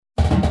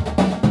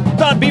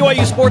on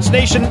BYU Sports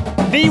Nation,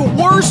 the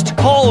worst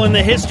call in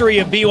the history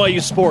of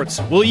BYU sports.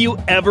 Will you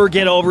ever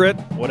get over it?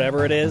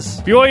 Whatever it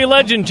is. BYU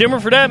legend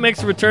Jimmer Fredette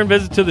makes a return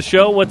visit to the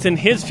show. What's in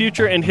his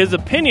future and his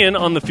opinion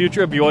on the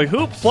future of BYU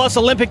hoops. Plus,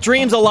 Olympic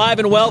dreams alive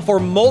and well for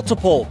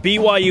multiple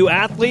BYU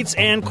athletes,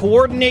 and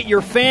coordinate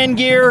your fan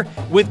gear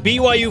with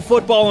BYU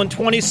football in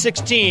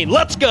 2016.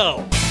 Let's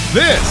go!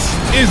 This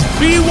is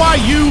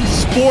BYU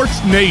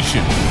Sports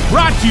Nation,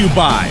 brought to you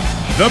by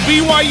The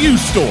BYU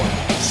Store,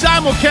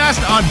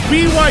 simulcast on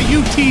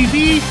BYU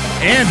TV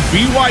and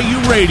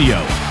BYU Radio.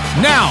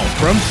 Now,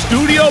 from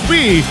Studio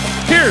B,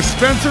 here's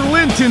Spencer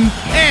Linton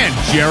and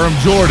Jerem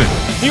Jordan.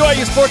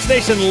 BYU Sports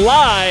Nation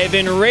live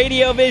in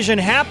Radio Vision.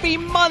 Happy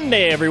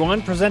Monday,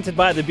 everyone. Presented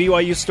by The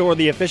BYU Store,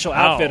 the official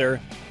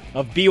outfitter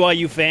of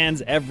BYU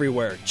fans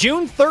everywhere.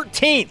 June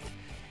 13th.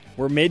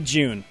 We're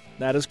mid-June.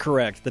 That is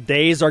correct. The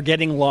days are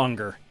getting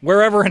longer.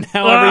 Wherever and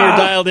however you're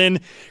dialed in,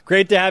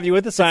 great to have you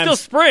with us. It's still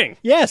spring.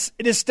 Yes,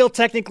 it is still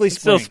technically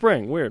spring. Still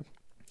spring. Weird.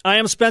 I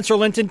am Spencer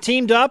Linton,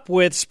 teamed up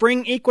with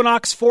Spring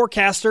Equinox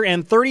forecaster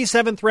and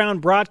 37th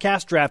round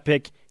broadcast draft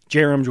pick,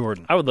 Jerem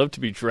Jordan. I would love to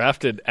be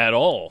drafted at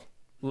all,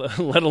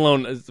 let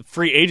alone as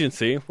free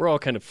agency. We're all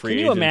kind of free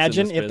agents. Can you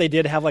imagine if they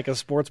did have like a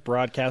sports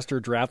broadcaster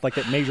draft like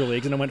at Major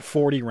Leagues and it went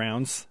 40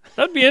 rounds?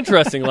 That'd be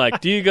interesting. Like,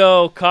 do you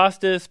go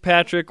Costas,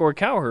 Patrick, or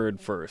Cowherd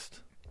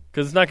first?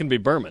 Because it's not going to be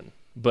Berman,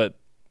 but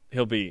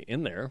he'll be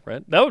in there,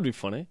 right? That would be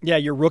funny. Yeah,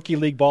 your rookie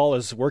league ball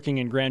is working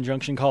in Grand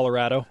Junction,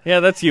 Colorado.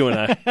 Yeah, that's you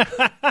and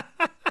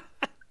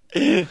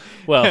I.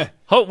 Well,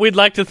 we'd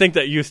like to think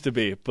that used to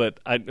be, but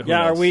who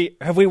knows?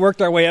 Have we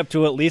worked our way up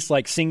to at least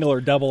like single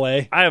or double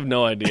A? I have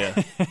no idea.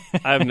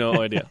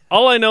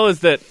 All I know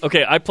is that,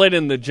 I played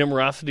in the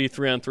Gymorosity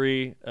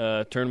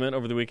 3-on-3 tournament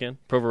over the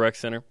weekend, Provo Rec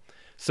Center.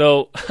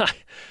 So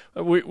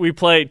we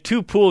play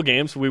 2 pool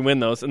games. We win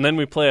those, and then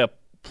we play a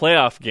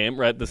playoff game,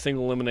 right, the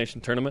single elimination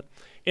tournament.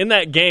 In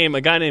that game, a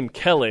guy named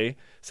Kelly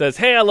says,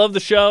 "Hey, I love the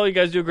show. You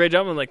guys do a great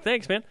job." I'm like,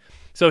 "Thanks, man."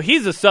 So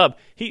he's a sub.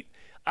 He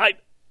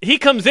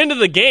comes into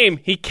the game,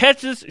 he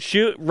catches,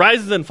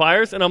 rises and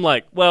fires, and I'm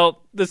like,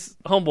 well, this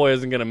homeboy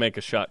isn't going to make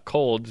a shot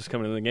cold just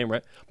coming into the game,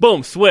 right?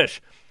 Boom, swish.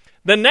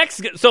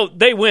 So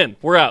they win.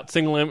 We're out,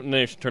 single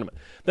elimination tournament.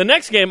 The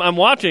next game I'm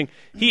watching,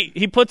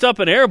 he puts up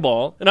an air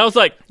ball, and I was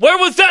like, where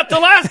was that the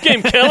last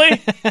game,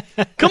 Kelly?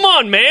 Come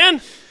on,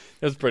 man.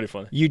 It was pretty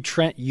funny. You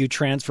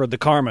transferred the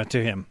karma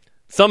to him.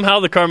 Somehow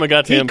the karma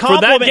got to him for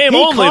that game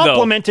only, though. He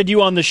complimented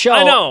you on the show.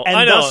 I know.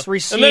 Thus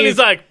received and then he's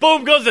like,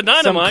 boom, goes the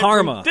dynamite some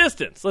karma. From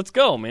distance. Let's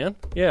go, man.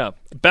 Yeah.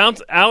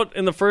 Bounce out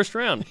in the first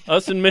round.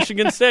 Us in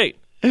Michigan State.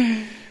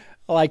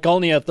 Like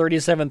only a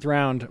 37th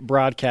round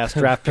broadcast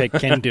draft pick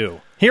can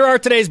do. Here are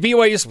today's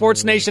BYU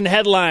Sports Nation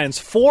headlines.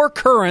 4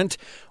 current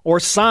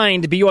or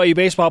signed BYU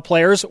baseball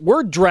players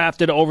were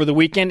drafted over the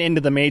weekend into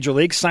the major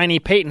league.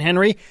 Signee Peyton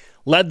Henry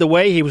led the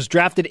way. He was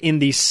drafted in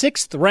the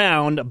 6th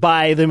round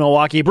by the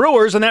Milwaukee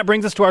Brewers, and that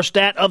brings us to our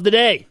stat of the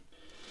day.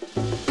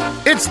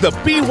 It's the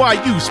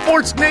BYU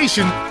Sports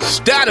Nation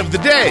stat of the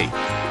day.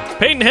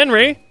 Peyton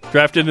Henry,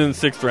 drafted in the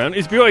 6th round,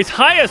 is BYU's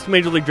highest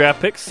major league draft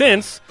pick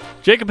since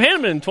Jacob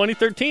Hanneman in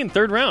 2013,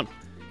 3rd round.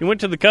 He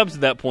went to the Cubs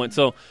at that point,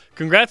 so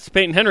congrats to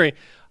Peyton Henry.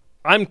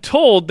 I'm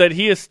told that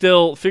he is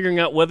still figuring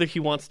out whether he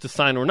wants to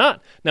sign or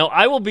not. Now,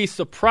 I will be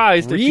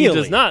surprised if he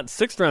does not.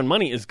 6th round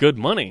money is good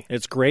money.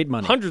 It's great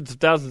money. Hundreds of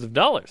thousands of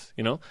dollars,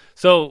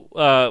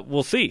 So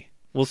we'll see.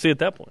 We'll see at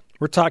that point.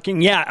 We're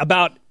talking,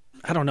 about,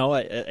 I don't know,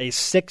 a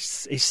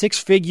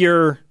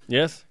six-figure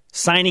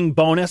signing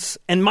bonus.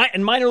 And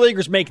minor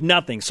leaguers make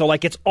nothing. So,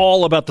 it's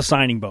all about the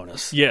signing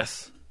bonus.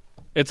 Yes.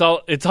 It's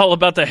all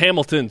about the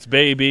Hamiltons,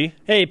 baby.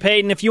 Hey,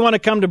 Peyton, if you want to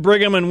come to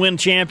Brigham and win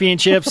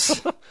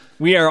championships,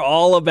 we are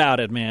all about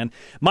it, man.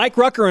 Mike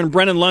Rucker and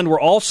Brennan Lund were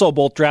also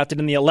both drafted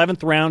in the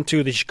 11th round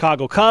to the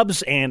Chicago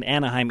Cubs and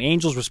Anaheim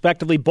Angels,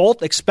 respectively,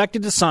 both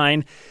expected to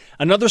sign.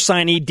 Another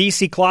signee,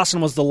 D.C. Clausen,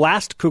 was the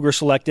last Cougar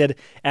selected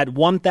at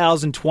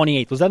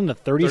 1,028th. Was that in the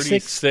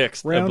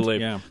 36th round? I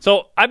believe. Yeah.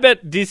 So I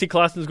bet D.C.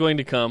 Clausen is going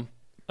to come.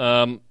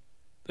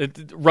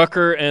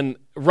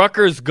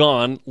 Rucker's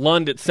gone.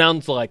 Lund, it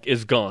sounds like,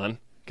 is gone.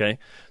 Okay,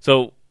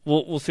 so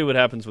we'll see what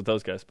happens with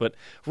those guys. But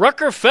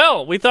Rucker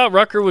fell. We thought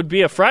Rucker would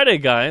be a Friday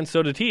guy, and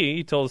so did he.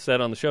 He told us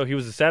that on the show. He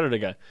was a Saturday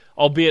guy,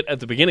 albeit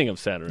at the beginning of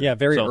Saturday. Yeah,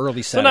 very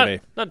early Saturday.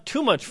 So not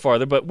too much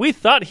farther, but we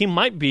thought he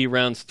might be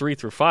rounds 3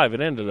 through 5.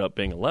 It ended up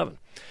being 11.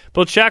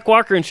 Both Shaq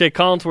Walker and Shea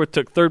Collinsworth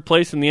took 3rd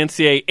place in the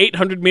NCAA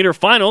 800-meter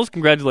finals.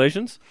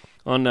 Congratulations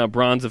on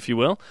bronze, if you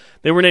will.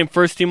 They were named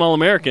first-team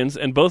All-Americans,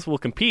 and both will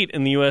compete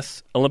in the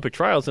U.S. Olympic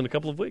trials in a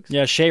couple of weeks.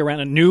 Yeah, Shea ran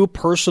a new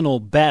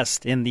personal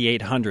best in the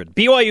 800.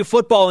 BYU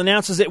football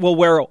announces it will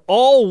wear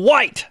all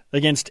white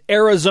against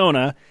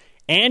Arizona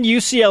and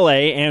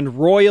UCLA and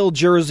Royal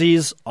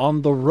jerseys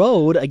on the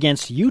road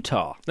against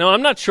Utah. Now,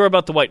 I'm not sure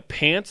about the white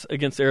pants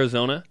against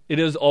Arizona. It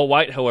is all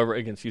white, however,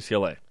 against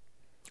UCLA.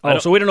 Oh,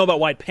 so we don't know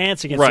about white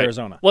pants against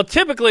Arizona. Well,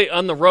 typically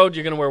on the road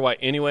you're going to wear white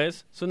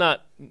anyways, so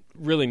not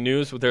really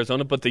news with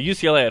Arizona, but the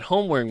UCLA at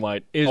home wearing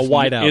white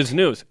is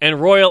news.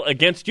 And Royal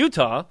against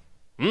Utah,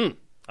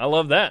 I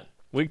love that.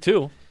 Week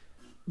 2.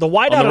 The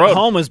whiteout at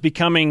home is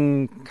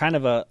becoming kind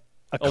of a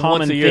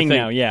common thing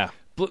now. Yeah.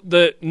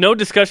 No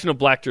discussion of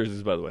black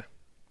jerseys, by the way.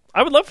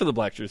 I would love for the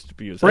black jerseys to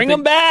be used. Bring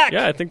them back.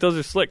 Yeah, I think those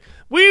are slick.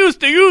 We used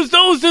to use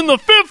those in the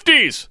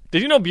 50s.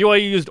 Did you know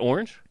BYU used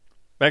orange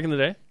back in the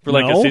day for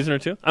like a season or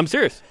two? I'm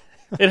serious.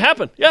 It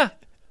happened. Yeah,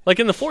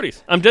 like in the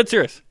 40s. I'm dead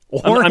serious.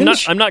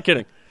 Orange? I'm not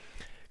kidding.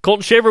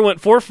 Colton Shaver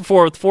went 4 for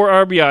 4 with 4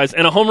 RBIs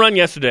and a home run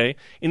yesterday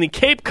in the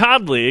Cape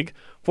Cod League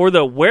for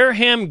the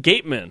Wareham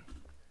Gatemen.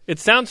 It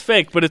sounds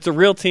fake, but it's a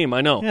real team,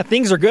 I know. Yeah,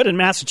 things are good in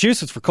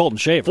Massachusetts for Colton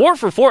Shaver. 4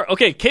 for 4.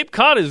 Okay, Cape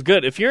Cod is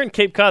good. If you're in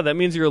Cape Cod, that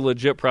means you're a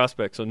legit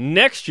prospect. So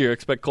next year,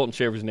 expect Colton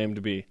Shaver's name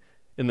to be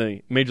in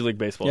the Major League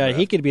Baseball draft.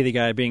 He could be the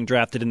guy being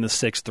drafted in the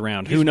 6th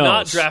round. He's Who knows?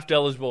 Not draft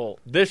eligible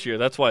this year.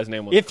 That's why his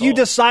name was If called. you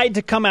decide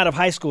to come out of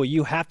high school,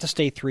 you have to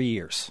stay 3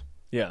 years.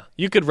 Yeah.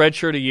 You could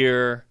redshirt a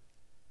year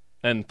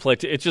and play.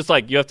 It's just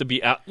like you have to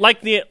be out.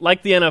 Like the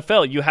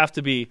NFL, you have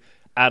to be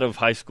out of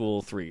high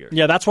school 3 years.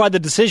 Yeah, that's why the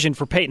decision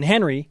for Peyton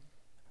Henry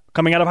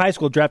coming out of high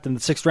school, drafted in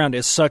the 6th round,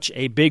 is such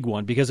a big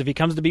one because if he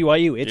comes to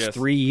BYU, it's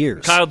 3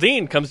 years. Kyle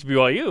Dean comes to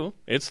BYU,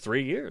 it's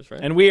 3 years,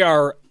 right? And we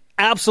are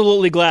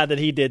absolutely glad that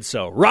he did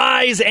so.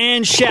 Rise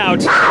and shout.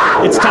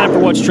 It's time for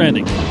What's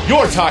Trending.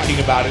 You're talking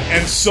about it,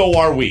 and so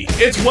are we.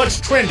 It's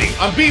What's Trending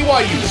on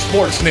BYU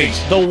Sports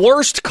Nation. The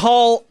worst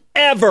call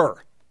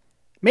ever.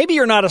 Maybe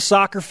you're not a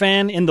soccer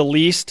fan in the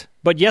least,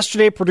 but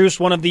yesterday produced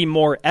one of the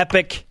more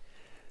epic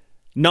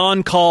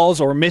non-calls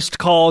or missed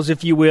calls,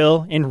 if you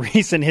will, in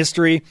recent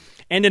history.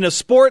 And in a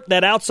sport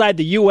that outside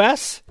the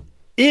U.S.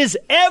 is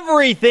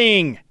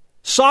everything.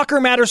 Soccer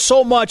matters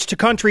so much to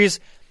countries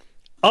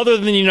other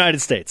than the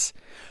United States.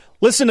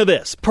 Listen to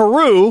this.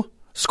 Peru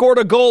scored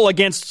a goal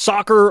against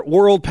soccer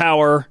world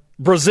power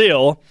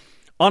Brazil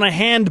on a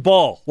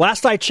handball.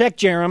 Last I checked,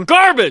 Jerem.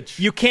 Garbage!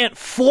 You can't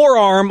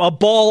forearm a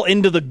ball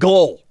into the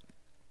goal.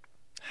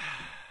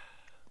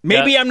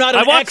 Maybe I'm not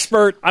an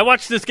expert. I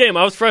watched this game.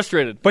 I was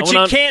frustrated. But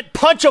you can't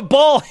punch a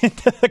ball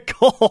into the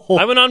goal.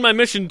 I went on my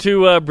mission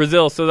to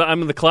Brazil, so that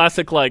I'm the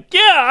classic,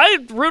 I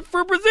root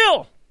for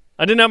Brazil.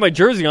 I didn't have my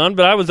jersey on,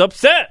 but I was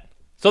upset.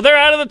 So they're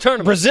out of the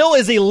tournament. Brazil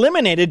is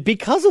eliminated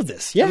because of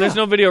this. Yeah. And there's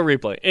no video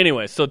replay.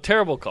 Anyway, so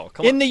terrible call.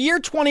 Come on. In the year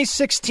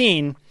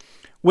 2016,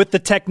 with the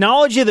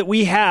technology that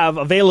we have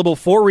available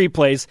for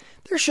replays,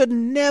 there should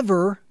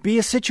never be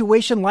a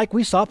situation like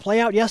we saw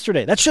play out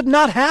yesterday. That should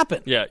not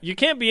happen. Yeah, you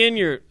can't be in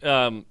your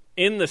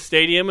in the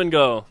stadium and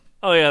go,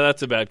 oh yeah,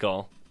 that's a bad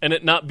call, and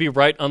it not be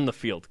right on the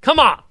field. Come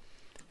on.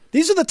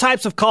 These are the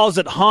types of calls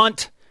that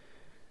haunt,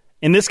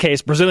 in this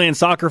case, Brazilian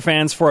soccer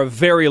fans for a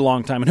very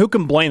long time. And who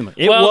can blame them?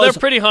 They're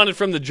pretty haunted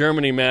from the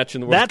Germany match in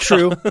the World Cup. That's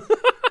true.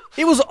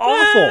 It was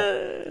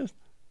awful.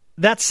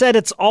 That said,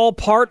 it's all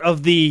part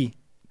of the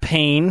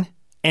pain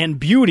and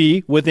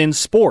beauty within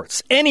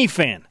sports. Any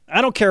fan,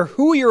 I don't care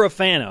who you're a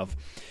fan of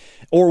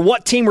or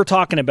what team we're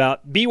talking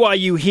about,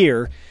 BYU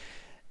here,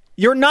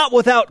 you're not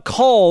without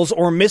calls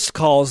or missed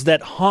calls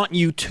that haunt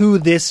you to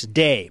this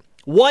day.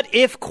 What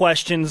if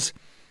questions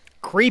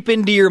creep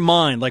into your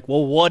mind? Like,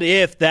 well, what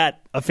if that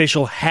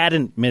official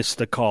hadn't missed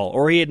the call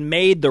or he had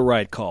made the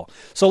right call?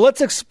 So let's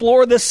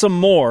explore this some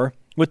more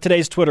with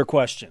today's Twitter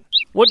question.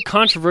 What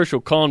controversial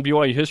call in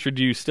BYU history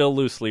do you still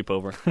lose sleep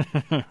over?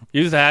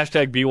 Use the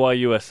hashtag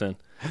BYUSN.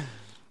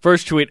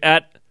 First tweet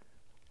at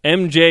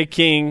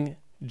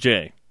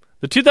MJKingJ.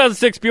 The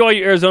 2006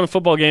 BYU-Arizona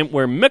football game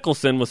where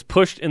Mickelson was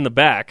pushed in the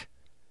back,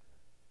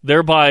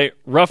 thereby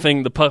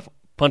roughing the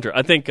punter.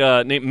 I think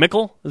named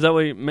Mickle, is that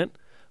what he meant?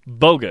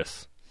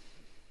 Bogus.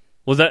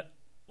 Was that?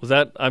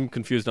 I'm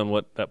confused on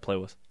what that play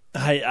was.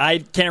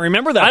 I can't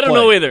remember that I don't play.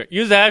 know either.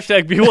 Use the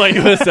hashtag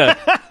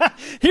BYUSN.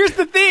 Here's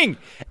the thing.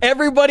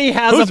 Everybody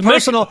has a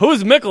personal...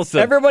 Who's Mickelson?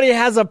 Everybody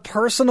has a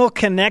personal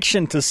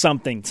connection to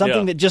something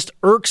that just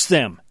irks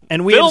them.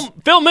 And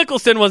Phil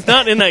Mickelson was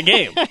not in that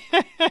game.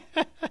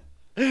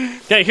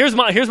 Okay, here's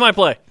my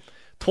play.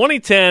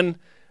 2010,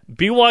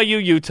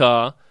 BYU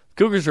Utah.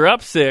 Cougars are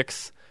up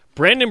 6.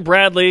 Brandon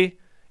Bradley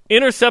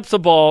intercepts a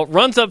ball,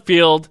 runs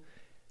upfield,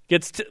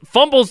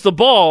 fumbles the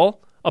ball.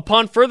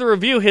 Upon further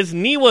review, his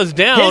knee was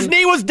down. His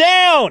knee was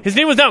down.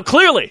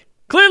 Clearly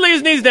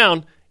his knee's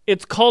down.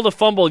 It's called a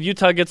fumble.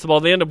 Utah gets the ball.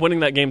 They end up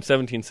winning that game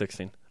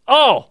 17-16.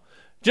 Oh,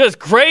 just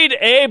grade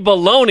A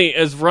baloney,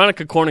 as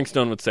Veronica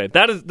Corningstone would say.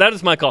 That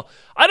is my call.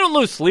 I don't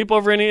lose sleep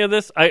over any of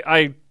this.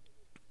 I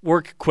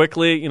work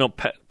quickly,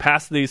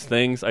 past these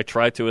things. I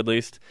try to, at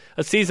least.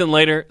 A season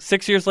later,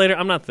 6 years later,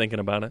 I'm not thinking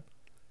about it.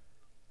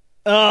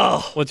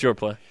 Oh. What's your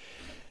play?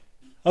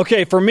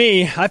 Okay, for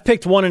me, I've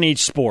picked one in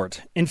each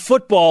sport. In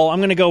football, I'm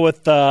going to go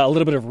with a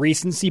little bit of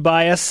recency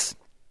bias.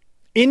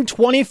 In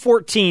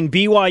 2014,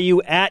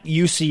 BYU at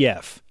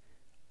UCF,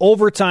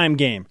 overtime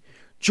game,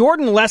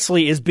 Jordan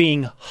Leslie is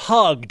being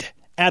hugged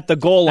at the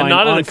goal line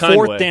on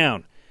 4th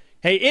down.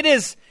 Hey,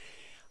 it's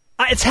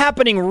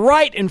happening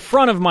right in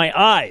front of my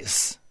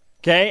eyes.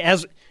 Okay,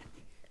 and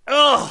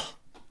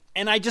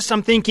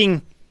I'm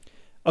thinking,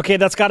 okay,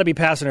 that's got to be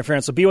pass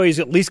interference. So BYU is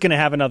at least going to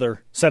have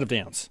another set of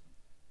downs.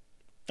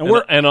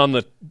 And on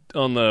the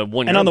 1 yard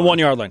line. On the 1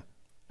 yard line.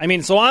 I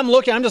mean, so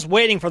I'm just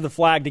waiting for the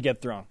flag to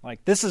get thrown.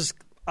 Like, this is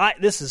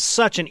This is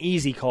such an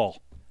easy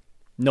call.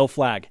 No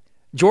flag.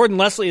 Jordan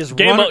Leslie is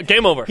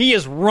game over. He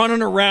is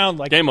running around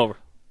like game over.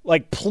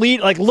 Like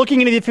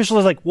looking into the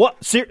officials like,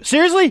 what?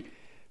 Seriously?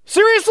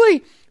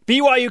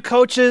 BYU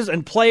coaches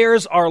and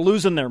players are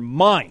losing their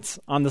minds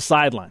on the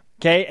sideline.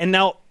 Okay, and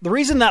now the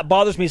reason that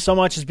bothers me so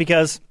much is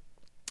because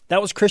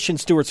that was Christian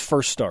Stewart's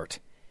first start.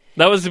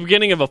 That was the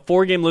beginning of a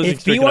 4-game losing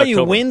streak in BYU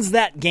October. wins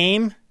that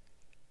game,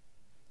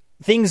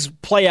 things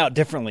play out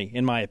differently,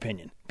 in my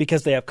opinion,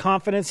 because they have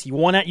confidence. You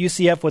won at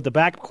UCF with the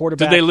back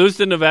quarterback. Did they lose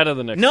to Nevada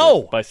the next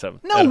week by 7?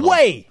 No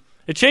way.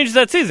 It changes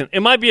that season.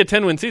 It might be a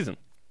 10-win season.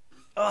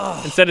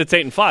 Instead, it's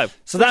 8-5.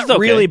 So that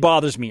really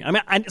bothers me. I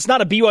mean, it's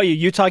not a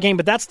BYU-Utah game,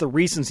 but that's the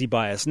recency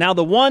bias. Now,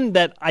 the one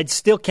that I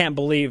still can't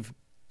believe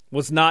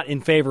was not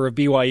in favor of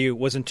BYU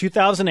was in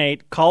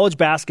 2008, college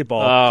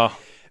basketball.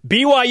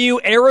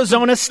 BYU,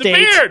 Arizona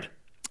State.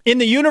 In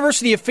the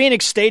University of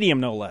Phoenix Stadium,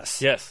 no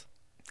less. Yes.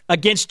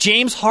 Against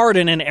James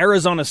Harden and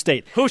Arizona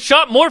State. Who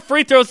shot more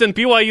free throws than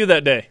BYU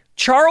that day.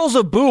 Charles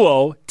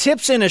Abuo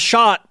tips in a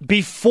shot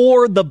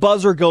before the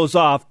buzzer goes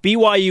off.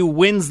 BYU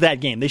wins that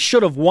game. They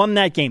should have won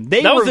that game.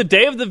 That was the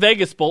day of the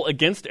Vegas Bowl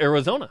against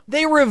Arizona.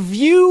 They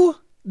review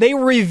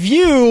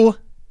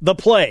the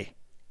play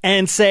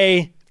and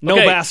say no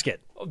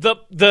basket.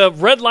 The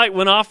red light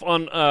went off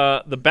on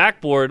the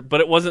backboard, but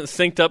it wasn't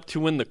synced up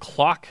to when the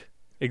clock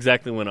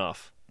exactly went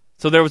off.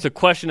 So there was a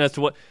question as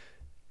to what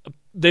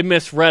they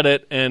misread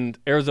it, and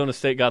Arizona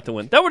State got the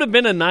win. That would have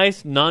been a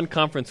nice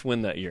non-conference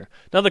win that year.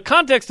 Now, the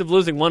context of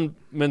losing one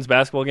men's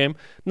basketball game,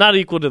 not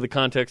equal to the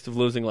context of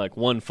losing like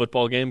one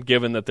football game,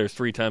 given that there's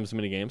 3 times as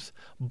many games.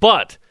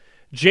 But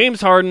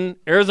James Harden,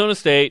 Arizona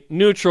State,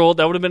 neutral,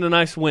 that would have been a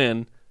nice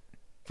win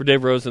for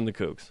Dave Rose and the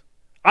Cougs.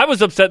 I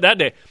was upset that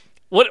day.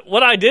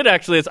 What I did,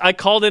 actually, is I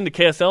called into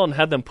KSL and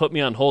had them put me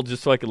on hold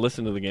just so I could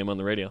listen to the game on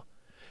the radio.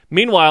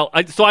 Meanwhile,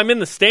 I'm in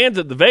the stands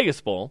at the Vegas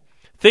Bowl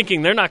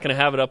thinking they're not going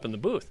to have it up in the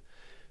booth.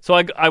 So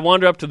I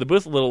wander up to the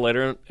booth a little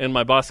later, and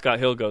my boss, Scott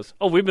Hill, goes,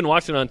 we've been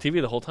watching it on TV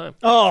the whole time.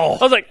 Oh.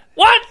 I was like,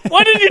 what?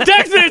 Why didn't you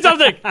text me or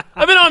something?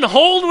 I've been on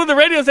hold with the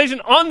radio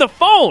station on the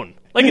phone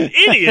like an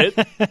idiot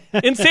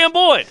in Sam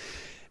Boyd.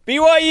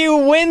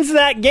 BYU wins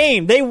that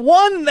game. They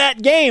won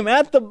that game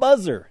at the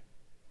buzzer.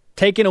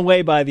 Taken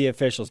away by the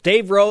officials.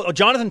 Dave Rose,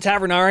 Jonathan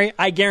Tavernari,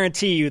 I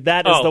guarantee you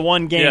that is the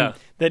one game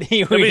that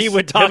he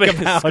would talk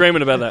about.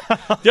 Screaming about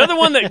that. The other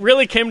one that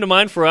really came to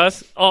mind for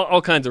us,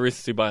 all kinds of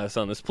recency bias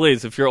on this,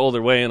 please, if you're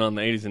older, weigh in on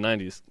the 80s and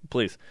 90s,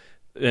 please,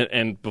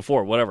 and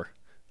before, whatever,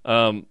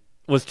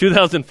 was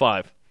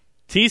 2005.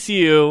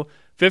 TCU,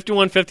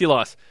 51-50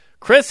 loss.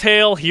 Chris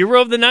Hale,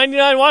 hero of the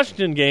 99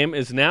 Washington game,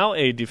 is now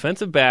a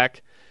defensive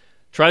back,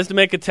 tries to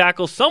make a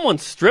tackle. Someone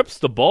strips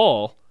the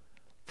ball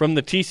from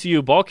the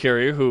TCU ball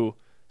carrier who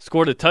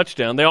scored a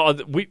touchdown.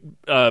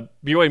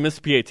 BYU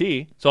missed a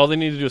PAT, so all they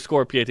need to do is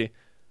score a PAT.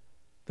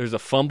 There's a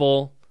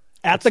fumble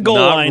at the goal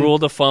line. Not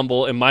ruled a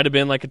fumble. It might have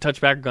been like a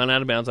touchback gone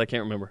out of bounds. I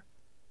can't remember.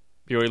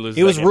 BYU loses.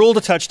 It was ruled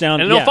a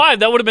touchdown. And in 05,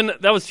 that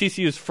was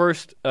TCU's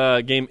first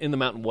game in the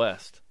Mountain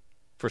West,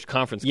 first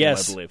conference game,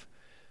 I believe.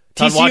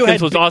 Todd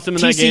Watkins was awesome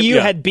in that game.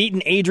 TCU had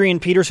beaten Adrian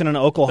Peterson in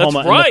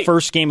Oklahoma in the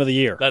first game of the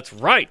year. That's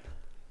right.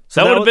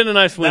 So that would have been a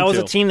nice win, That was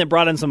a team that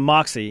brought in some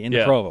moxie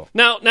into Provo.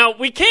 Now,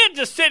 we can't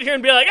just sit here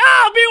and be like,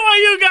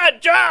 BYU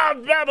got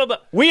jobs, blah, blah, blah.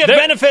 We have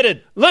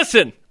benefited.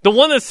 Listen, the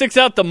one that sticks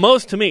out the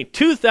most to me,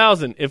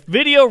 2000, if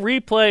video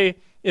replay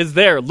is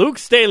there, Luke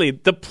Staley,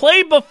 the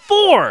play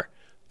before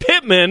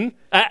Pittman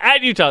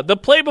at Utah, the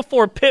play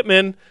before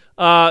Pittman,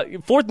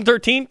 4th and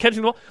 13,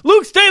 catching the ball,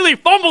 Luke Staley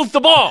fumbles the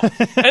ball,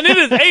 and it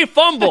is a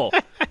fumble.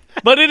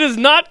 But it is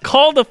not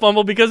called a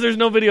fumble because there's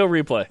no video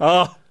replay.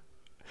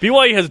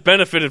 BYU has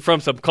benefited from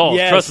some calls,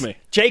 trust me.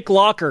 Jake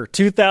Locker,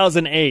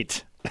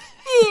 2008.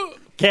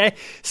 Okay,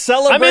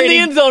 I'm in the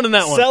end zone in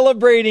that one.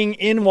 Celebrating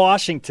in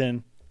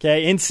Washington,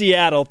 in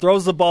Seattle,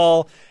 throws the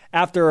ball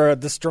after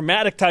this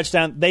dramatic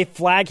touchdown. They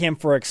flag him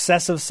for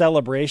excessive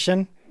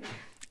celebration.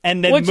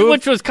 And then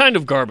which was kind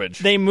of garbage.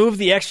 They move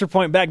the extra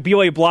point back.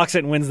 BYU blocks it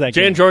and wins that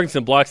game. Jan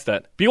Jorgensen blocks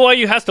that.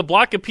 BYU has to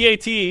block a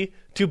PAT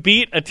to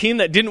beat a team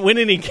that didn't win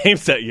any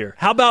games that year.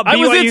 How about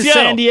BYU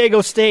San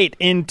Diego State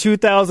in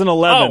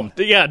 2011?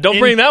 Oh, yeah, don't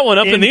bring that one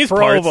up in these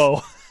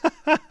Provo.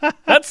 parts.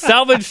 That's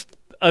salvaged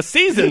a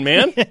season,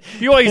 man.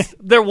 BYU,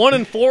 they're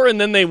 1-4, and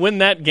then they win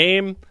that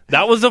game.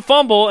 That was a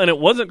fumble, and it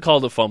wasn't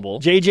called a fumble.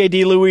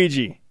 JJ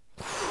Luigi.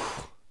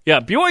 Yeah,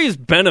 BYU's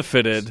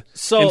benefited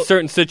in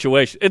certain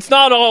situations. It's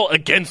not all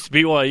against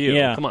BYU.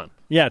 Yeah. Come on.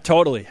 Yeah,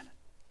 totally.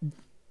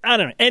 I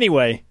don't know.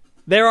 Anyway,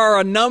 there are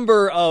a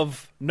number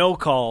of no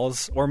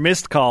calls or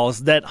missed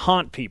calls that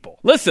haunt people.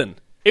 Listen,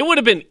 it would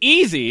have been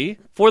easy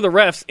for the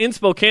refs in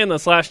Spokane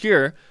this last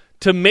year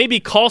to maybe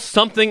call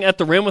something at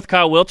the rim with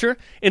Kyle Wilcher.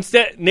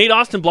 Instead, Nate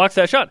Austin blocks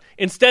that shot.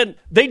 Instead,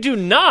 they do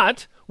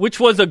not, which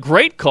was a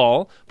great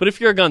call. But if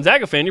you're a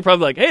Gonzaga fan, you're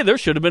probably like, hey, there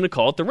should have been a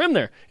call at the rim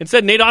there.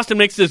 Instead, Nate Austin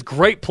makes this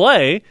great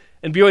play,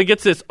 and BYU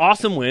gets this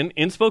awesome win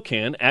in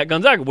Spokane at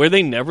Gonzaga, where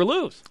they never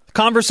lose.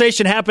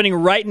 Conversation happening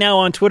right now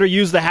on Twitter.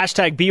 Use the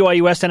hashtag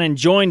BYUSN and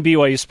join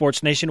BYU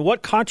Sports Nation.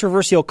 What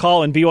controversial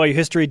call in BYU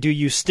history do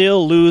you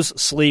still lose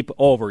sleep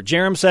over?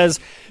 Jerem says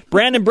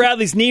Brandon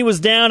Bradley's knee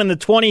was down in the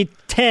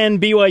 2010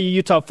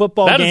 BYU-Utah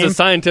football game. That is a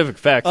scientific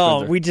fact. Oh,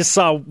 Spencer. we just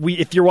saw.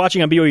 If you're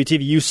watching on BYU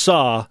TV, you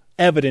saw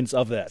evidence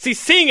of that. See,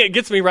 seeing it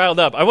gets me riled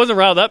up. I wasn't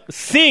riled up.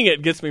 Seeing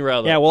it gets me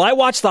riled up. Yeah, well, I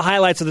watched the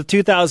highlights of the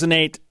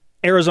 2008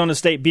 Arizona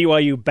State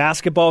BYU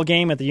basketball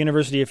game at the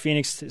University of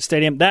Phoenix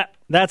Stadium.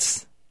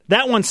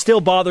 That one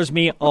still bothers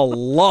me a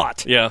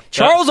lot. Yeah.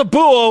 Charles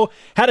Abuo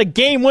had a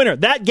game winner.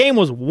 That game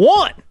was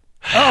won.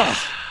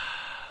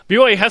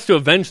 BYU has to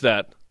avenge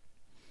that.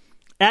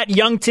 At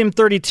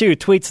YoungTim32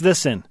 tweets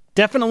this in.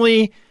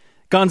 Definitely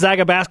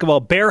Gonzaga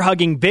basketball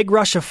bear-hugging Big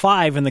Rush of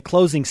 5 in the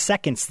closing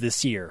seconds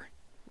this year.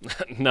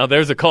 Now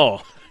there's a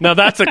call. Now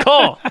that's a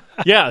call.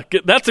 Yeah,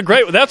 that's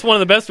one of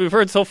the best we've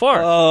heard so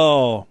far.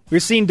 Oh,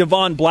 we've seen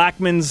Devon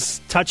Blackman's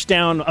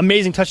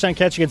amazing touchdown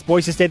catch against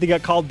Boise State that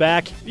got called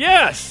back.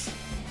 Yes.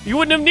 You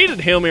wouldn't have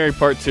needed Hail Mary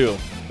Part 2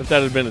 if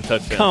that had been a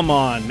touchdown. Come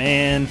on,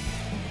 man.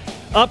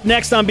 Up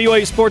next on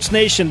BYU Sports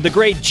Nation, the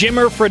great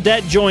Jimmer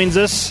Fredette joins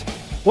us.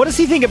 What does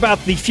he think about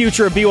the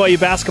future of BYU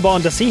basketball,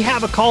 and does he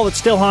have a call that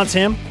still haunts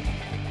him?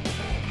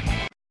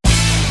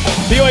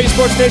 BYU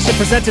Sports Nation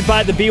presented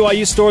by the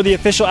BYU Store, the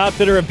official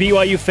outfitter of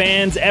BYU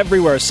fans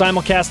everywhere.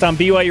 Simulcast on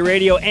BYU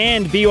Radio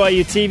and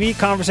BYU TV.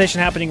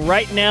 Conversation happening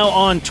right now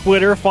on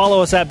Twitter.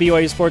 Follow us at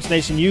BYU Sports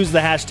Nation. Use the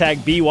hashtag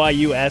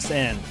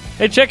BYUSN.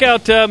 Hey, check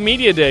out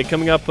Media Day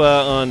coming up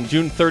on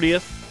June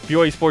 30th.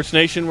 BYU Sports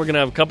Nation, we're going to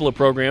have a couple of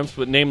programs,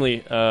 but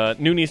namely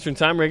noon Eastern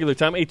Time, regular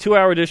time, a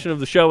 2-hour edition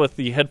of the show with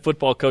the head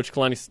football coach,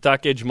 Kalani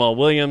Sitake, Jamal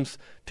Williams,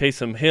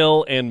 Taysom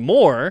Hill, and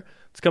more.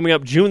 It's coming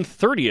up June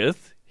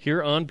 30th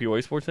here on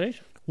BYU Sports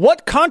Nation.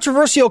 What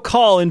controversial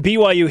call in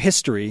BYU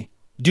history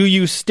do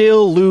you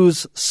still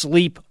lose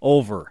sleep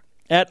over?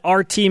 At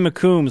RT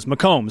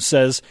McCombs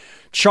says,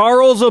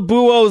 Charles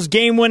Abuo's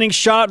game-winning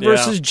shot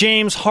versus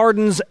James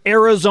Harden's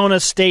Arizona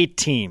State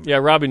team. Yeah,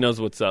 Robbie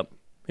knows what's up.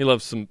 He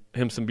loves some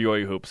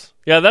BYU hoops.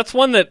 Yeah, that's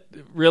one that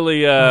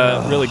really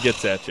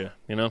gets at you,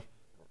 you know?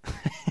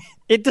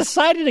 It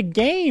decided a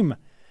game.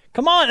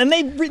 Come on. And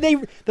they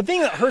the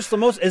thing that hurts the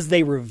most is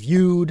they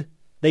reviewed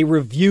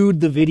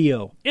the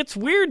video. It's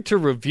weird to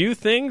review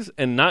things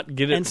and not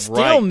get it right. And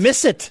still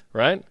miss it.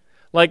 Right?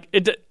 Like,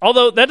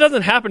 although that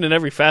doesn't happen in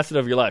every facet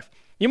of your life.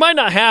 You might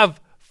not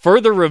have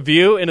further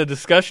review in a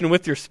discussion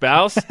with your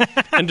spouse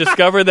and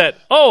discover that,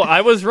 I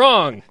was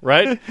wrong,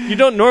 right? You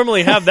don't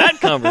normally have that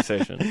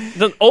conversation. It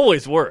doesn't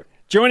always work.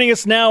 Joining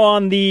us now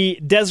on the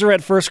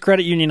Deseret First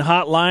Credit Union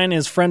hotline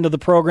is friend of the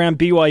program,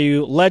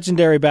 BYU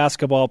legendary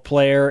basketball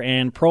player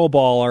and pro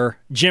baller,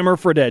 Jimmer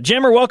Fredette.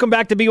 Jimmer, welcome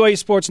back to BYU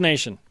Sports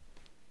Nation.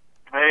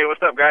 Hey,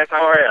 what's up, guys?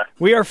 How are you?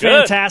 We are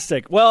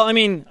fantastic. Good. Well, I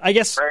mean, I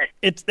guess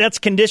Great. That's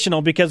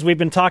conditional because we've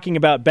been talking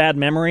about bad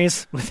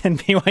memories within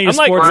BYU I'm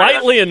Sports. I'm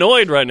lightly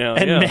annoyed right now.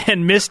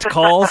 And missed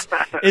calls.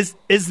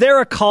 Is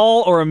there a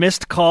call or a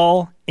missed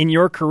call in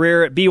your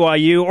career at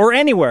BYU or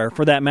anywhere,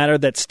 for that matter,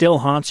 that still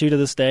haunts you to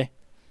this day?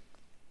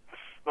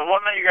 The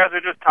one that you guys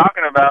are just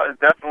talking about is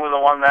definitely the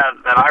one that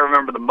I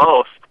remember the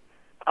most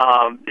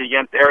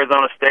against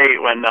Arizona State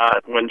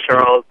when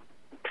Charles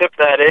tipped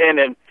that in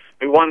and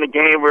we won the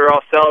game. We were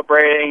all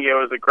celebrating. It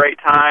was a great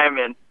time,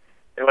 and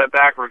they went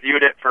back,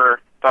 reviewed it for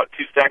about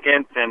 2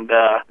 seconds, and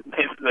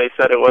they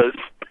said it was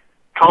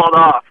called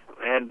off.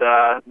 And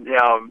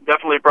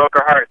definitely broke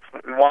our hearts.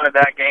 We wanted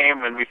that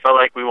game, and we felt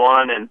like we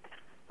won, and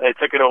they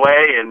took it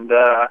away, and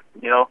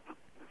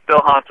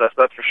still haunts us.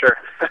 That's for sure.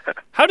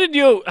 How did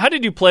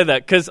you play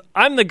that? Because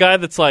I'm the guy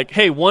that's like,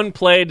 hey, one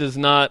play does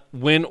not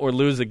win or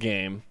lose a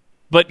game.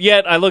 But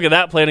yet I look at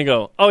that play and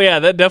go, oh, yeah,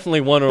 that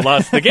definitely won or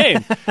lost the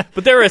game.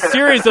 But there are a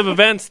series of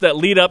events that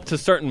lead up to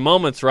certain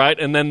moments, right?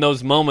 And then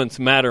those moments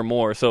matter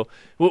more. So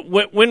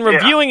when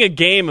reviewing a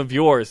game of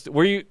yours,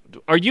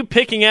 are you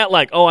picking at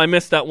like, oh, I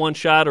missed that one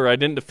shot or I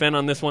didn't defend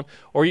on this one?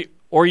 Or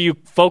are you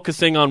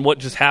focusing on what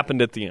just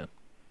happened at the end?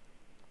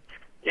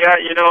 Yeah,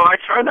 I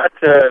try not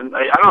to –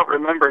 I don't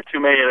remember too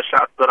many of the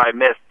shots that I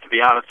missed, to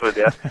be honest with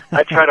you.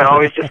 I try to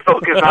always just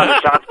focus on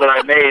the shots that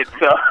I made.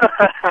 So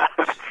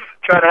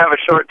try to have a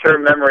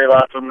short-term memory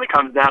loss when it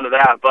comes down to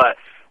that. But,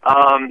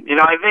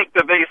 I think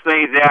the biggest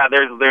thing is,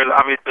 there's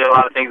obviously a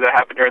lot of things that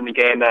happen during the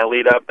game that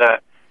lead up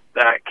that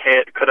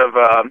could have,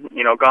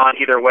 gone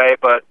either way.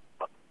 But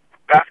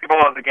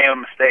basketball is a game of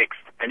mistakes,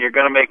 and you're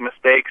going to make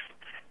mistakes.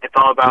 It's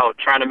all about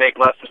trying to make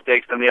less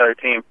mistakes than the other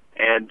team.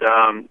 And,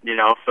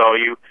 so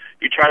you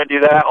try to do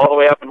that all the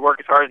way up and work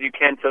as hard as you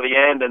can to the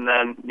end, and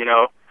then,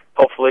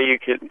 hopefully you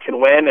can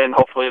win, and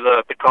hopefully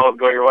the calls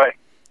go your way.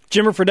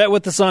 Jimmer Fredette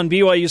with us on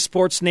BYU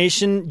Sports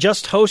Nation.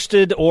 Just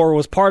hosted or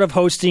was part of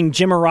hosting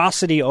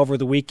Jimmerosity over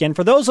the weekend.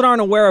 For those that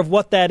aren't aware of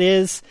what that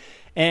is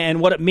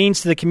and what it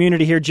means to the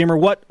community here, Jimmer,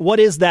 what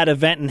is that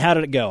event and how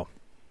did it go?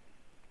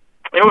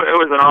 It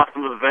was an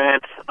awesome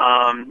event.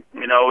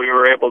 We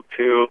were able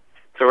to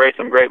raise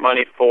some great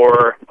money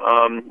for,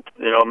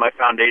 my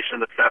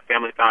foundation, the Staff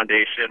Family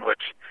Foundation,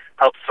 which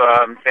helps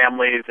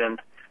families and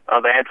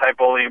the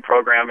anti-bullying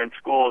program in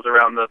schools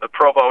around the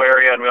Provo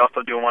area, and we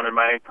also do one in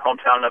my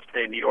hometown in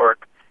upstate New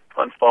York,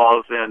 Glens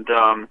Falls, and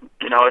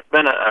it's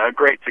been a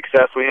great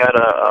success. We had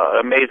an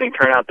amazing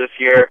turnout this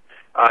year.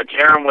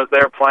 Jerem was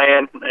there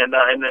playing in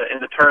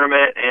the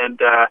tournament, and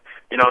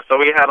so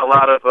we had a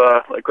lot of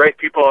great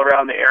people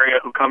around the area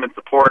who come and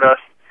support us.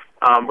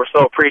 We're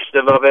so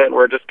appreciative of it, and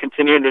we're just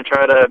continuing to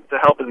try to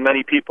help as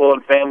many people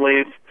and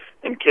families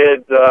and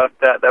kids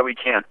that we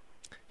can.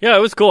 Yeah, it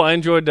was cool. I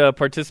enjoyed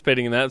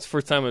participating in that. It's the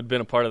first time I'd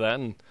been a part of that,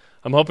 and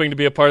I'm hoping to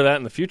be a part of that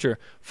in the future.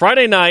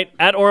 Friday night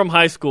at Orem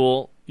High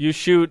School, you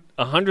shoot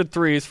 100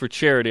 threes for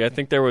charity. I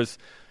think there was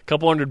a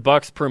couple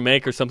 $100 per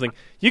make or something.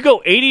 You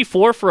go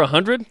 84 for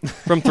 100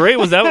 from three?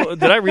 Was that?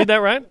 Did I read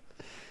that right?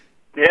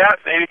 Yeah,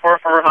 it's 84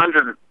 for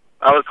 100.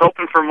 I was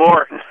hoping for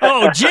more.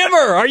 Oh,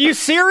 Jimmer, are you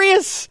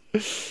serious?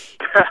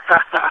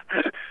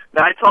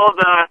 I told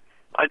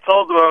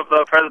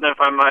the president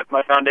of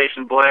my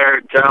foundation,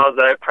 Blair Giles,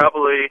 that I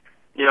probably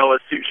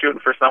was shooting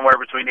for somewhere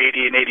between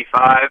 80 and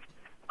 85.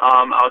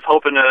 I was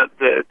hoping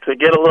to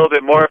get a little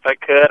bit more if I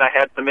could. I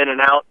had some in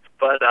and outs,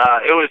 but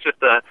it was just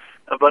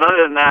but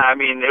other than that, I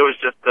mean, it was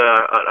just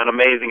an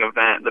amazing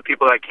event. The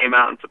people that came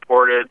out and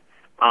supported,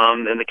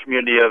 in the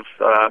community of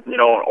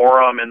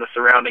Orem and the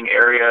surrounding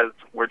areas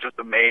were just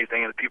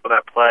amazing. And the people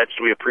that pledged,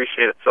 we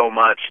appreciate it so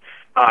much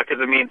because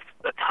it means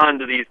a ton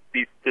to these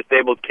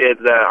disabled kids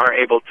that aren't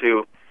able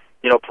to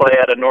play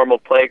at a normal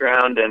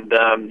playground and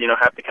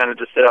have to kind of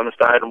just sit on the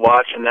side and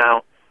watch. And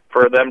now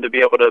for them to be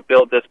able to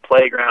build this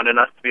playground and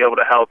us to be able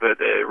to help it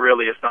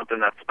really is something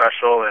that's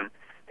special.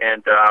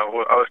 And I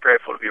was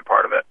grateful to be a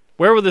part of it.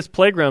 Where will this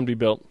playground be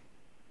built?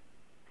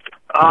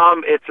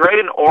 It's right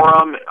in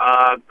Orem,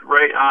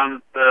 right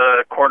on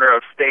the corner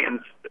of State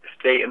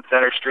and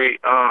Center Street.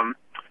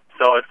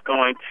 So it's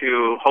going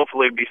to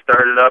hopefully be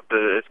started up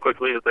as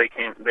quickly as they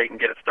can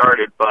get it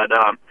started. But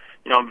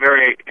I'm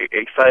very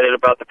excited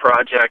about the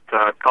project.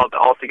 It's called the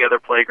All Together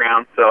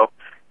Playground. So,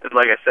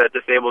 like I said,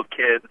 disabled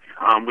kids,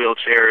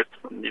 wheelchairs,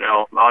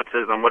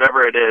 autism,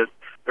 whatever it is,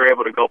 they're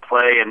able to go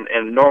play,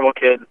 and normal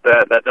kids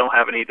that don't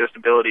have any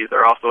disabilities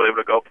are also able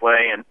to go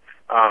play, and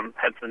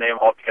hence the name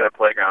All Together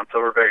Playground. So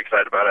we're very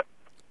excited about it.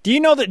 Do you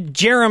know that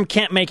Jerem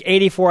can't make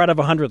 84 out of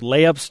 100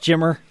 layups,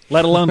 Jimmer,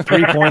 let alone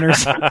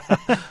three-pointers?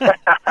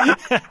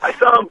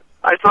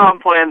 I saw him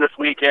playing this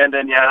weekend,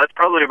 and yeah, that's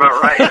probably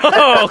about right.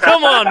 Oh,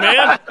 come on,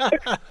 man!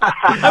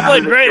 I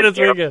played great this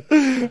weekend.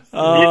 You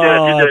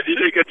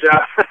did a good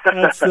job.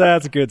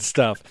 That's good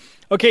stuff.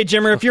 Okay,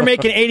 Jimmer, if you're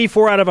making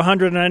 84 out of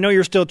 100, and I know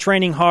you're still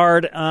training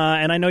hard,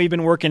 and I know you've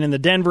been working in the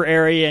Denver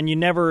area, and you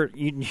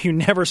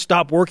never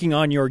stop working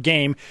on your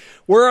game.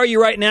 Where are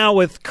you right now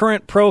with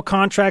current pro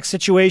contract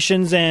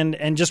situations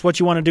and just what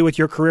you want to do with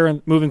your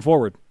career moving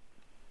forward?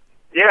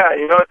 Yeah,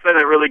 it's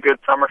been a really good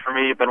summer for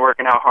me. I've been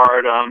working out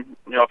hard,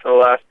 for the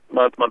last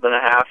month and a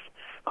half.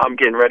 I'm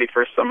getting ready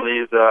for some of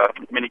these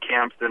mini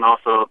camps and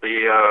also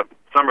the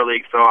summer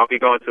league. So I'll be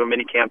going to a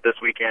mini camp this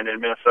weekend in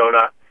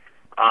Minnesota.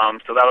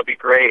 So that'll be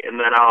great, and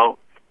then I'll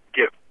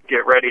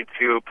get ready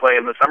to play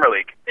in the summer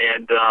league.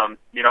 And I'm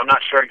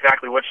not sure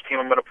exactly which team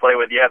I'm going to play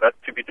with yet. That's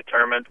to be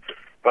determined.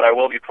 But I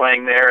will be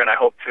playing there, and I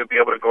hope to be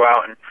able to go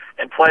out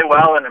and play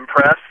well and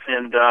impress,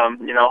 and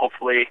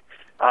hopefully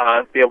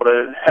be able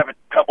to have a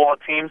couple of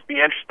teams be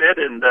interested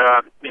and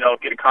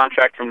get a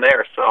contract from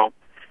there. So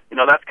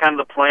that's kind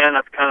of the plan.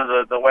 That's kind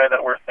of the way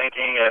that we're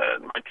thinking,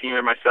 my team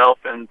and myself,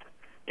 and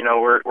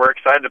we're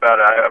excited about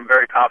it. I'm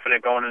very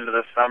confident going into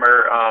this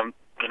summer.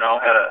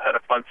 Had a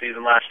fun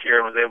season last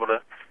year and was able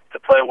to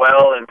play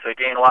well and to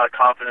gain a lot of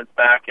confidence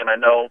back, and I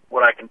know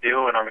what I can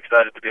do, and I'm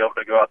excited to be able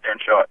to go out there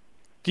and show it.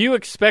 Do you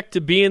expect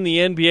to be in the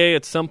NBA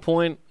at some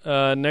point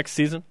next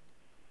season?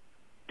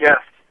 Yes,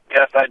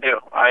 I do.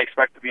 I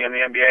expect to be in the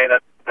NBA.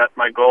 That's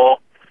my goal.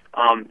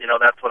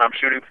 That's what I'm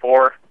shooting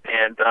for,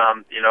 and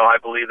I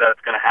believe that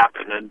it's going to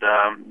happen, and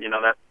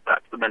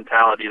that's the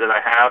mentality that I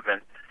have,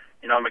 and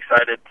I'm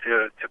excited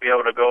to be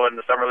able to go in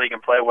the summer league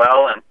and play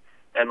well,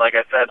 and like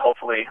I said,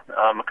 hopefully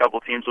a couple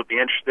teams will be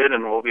interested,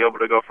 and we'll be able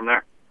to go from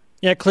there.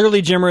 Yeah,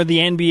 clearly, Jimmer, the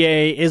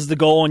NBA is the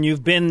goal, and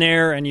you've been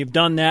there, and you've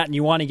done that, and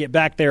you want to get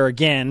back there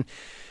again.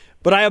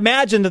 But I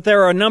imagine that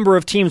there are a number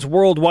of teams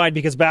worldwide,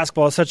 because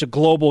basketball is such a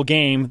global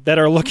game, that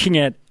are looking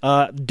at,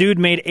 dude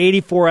made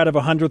 84 out of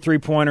 100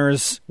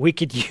 three-pointers. We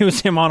could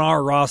use him on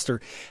our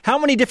roster. How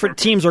many different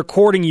teams are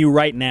courting you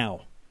right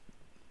now?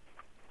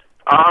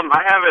 I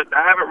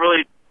haven't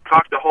really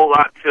talked a whole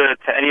lot to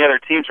any other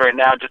teams right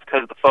now, just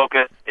because the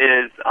focus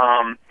is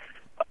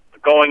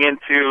going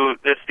into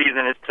this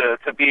season is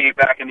to be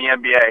back in the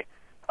NBA.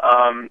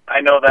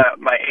 I know that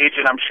my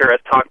agent, I'm sure,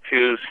 has talked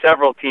to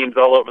several teams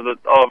all over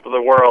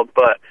the world,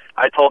 but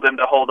I told him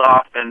to hold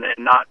off and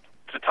not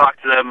to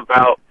talk to them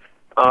about,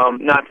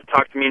 not to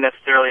talk to me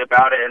necessarily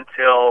about it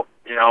until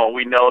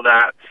we know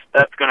that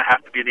that's going to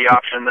have to be the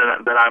option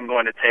that I'm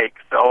going to take.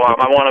 So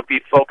I want to be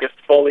focused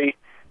fully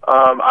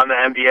on the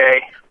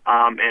NBA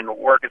and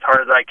work as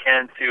hard as I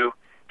can to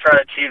try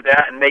to achieve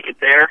that and make it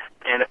there.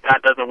 And if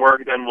that doesn't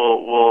work, then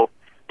we'll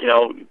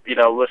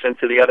listen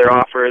to the other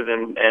offers,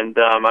 and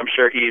I'm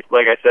sure he's,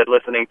 like I said,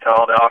 listening to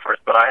all the offers,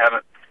 but I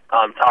haven't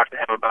talked to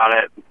him about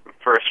it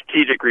for a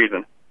strategic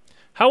reason.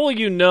 How will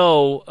you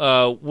know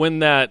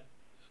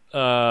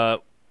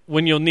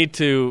when you'll need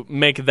to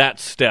make that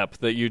step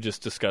that you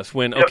just discussed?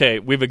 When okay,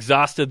 we've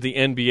exhausted the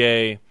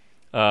NBA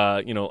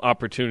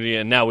opportunity,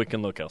 and now we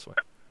can look elsewhere.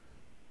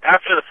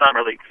 After the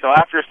summer league. So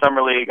after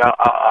summer league,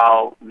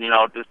 I'll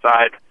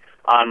decide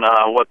on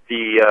what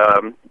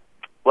the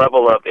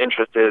level of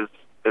interest is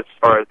as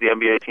far as the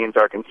NBA teams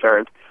are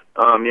concerned.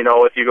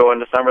 If you go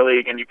into summer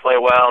league and you play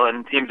well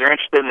and teams are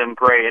interested, then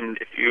great. And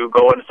if you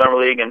go into summer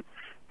league and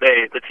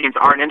the teams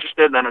aren't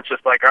interested, then it's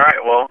just like, all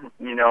right, well,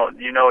 you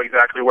know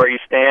exactly where you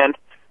stand.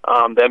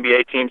 The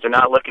NBA teams are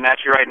not looking at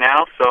you right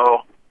now,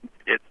 so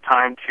it's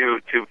time to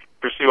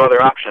pursue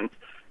other options.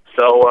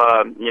 So,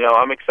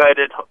 I'm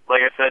excited,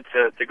 like I said,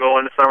 to go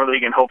into summer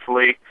league and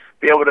hopefully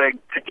be able to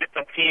get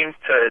some teams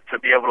to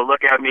be able to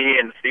look at me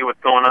and see what's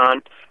going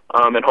on,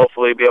 and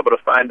hopefully be able to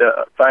find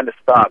a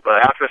spot.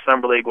 But after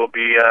summer league will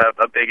be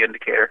a big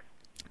indicator.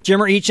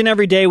 Jimmer, each and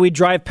every day we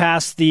drive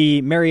past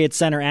the Marriott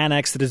Center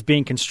annex that is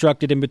being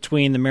constructed in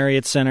between the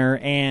Marriott Center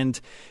and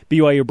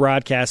BYU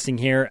Broadcasting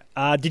here.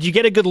 Did you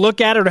get a good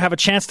look at it or have a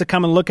chance to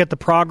come and look at the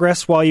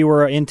progress while you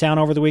were in town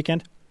over the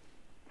weekend?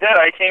 Yeah,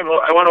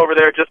 I went over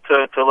there just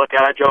to look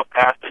at it. I drove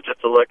past it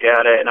just to look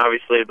at it, and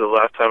obviously the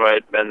last time I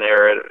had been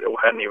there, it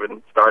hadn't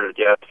even started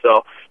yet.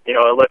 So,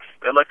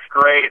 it looks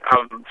great.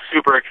 I'm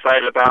super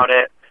excited about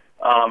it.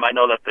 I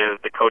know that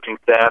the coaching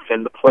staff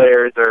and the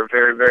players are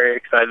very, very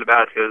excited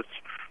about it because,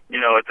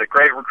 it's a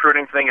great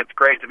recruiting thing. It's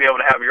great to be able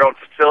to have your own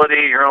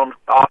facility, your own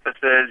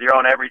offices, your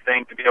own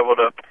everything to be able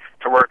to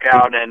work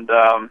out, and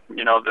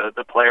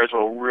the players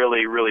will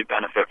really, really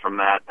benefit from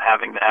that,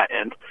 having that,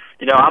 and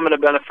I'm going to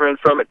benefit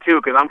from it too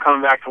because I'm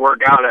coming back to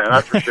work out in it,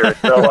 that's for sure.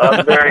 So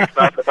I'm very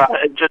excited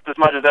about it, just as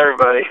much as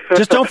everybody.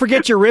 Just don't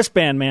forget your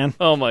wristband, man.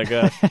 Oh my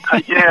gosh!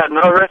 Yeah,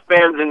 no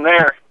wristbands in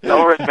there.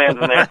 No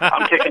wristbands in there.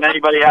 I'm kicking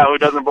anybody out who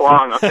doesn't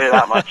belong. I'll say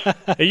that much.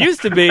 It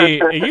used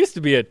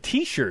to be a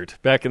T-shirt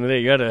back in the day.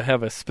 You had to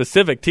have a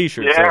specific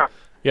T-shirt. Yeah. So,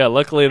 yeah.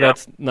 Luckily,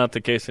 that's not the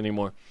case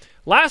anymore.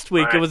 Last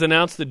week, It was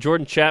announced that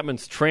Jordan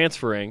Chapman's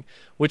transferring,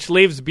 which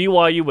leaves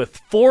BYU with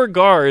 4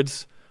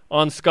 guards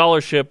on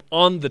scholarship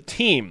on the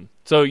team.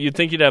 So you'd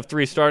think you'd have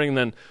 3 starting and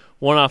then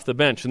 1 off the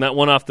bench. And that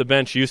 1 off the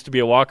bench used to be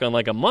a walk-on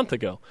like a month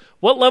ago.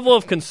 What level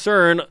of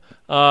concern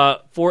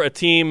for a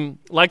team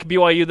like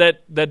BYU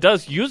that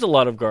does use a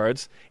lot of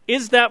guards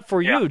is that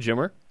for you,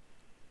 Jimmer?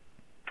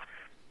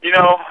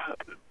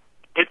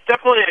 It's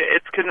definitely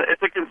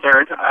it's a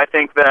concern. I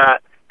think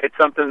that it's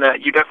something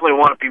that you definitely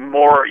want to be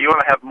more. You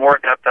want to have more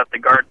depth at the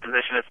guard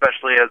position,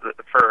 especially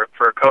for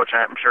a coach.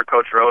 I'm sure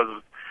Coach Rose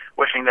was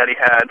wishing that he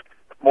had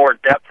more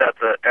depth at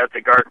the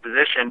guard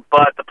position.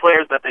 But the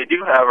players that they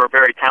do have are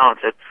very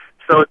talented.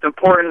 So it's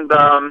important,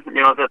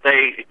 that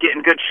they get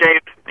in good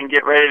shape and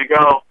get ready to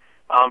go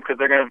because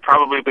they're going to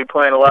probably be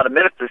playing a lot of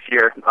minutes this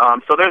year.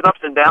 So there's ups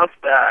and downs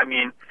to that. I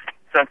mean,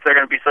 since they're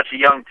going to be such a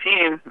young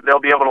team,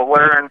 they'll be able to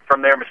learn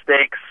from their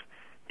mistakes,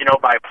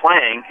 by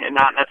playing and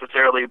not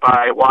necessarily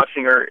by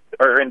watching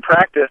or in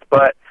practice.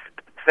 But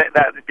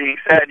that being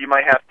said, you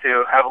might have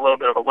to have a little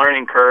bit of a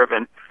learning curve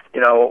and,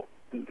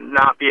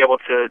 not be able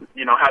to,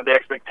 have the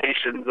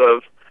expectations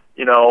of,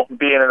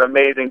 being an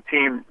amazing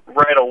team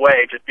right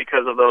away just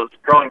because of those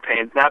growing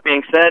pains. That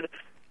being said,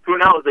 who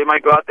knows? They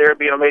might go out there and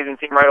be an amazing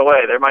team right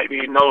away. There might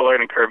be no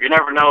learning curve. You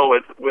never know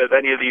with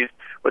any of these,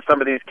 with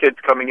some of these kids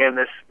coming in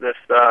this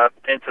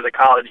into the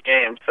college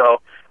game.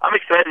 So I'm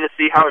excited to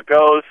see how it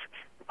goes.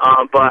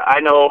 But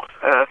I know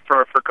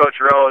for Coach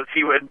Rose,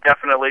 he would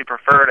definitely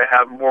prefer to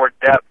have more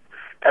depth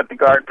at the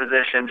guard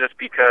position just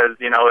because,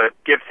 it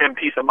gives him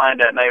peace of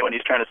mind at night when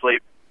he's trying to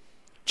sleep.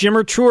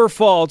 Jimmer, true or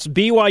false,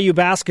 BYU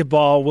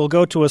basketball will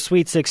go to a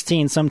Sweet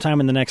 16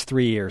 sometime in the next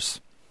 3 years?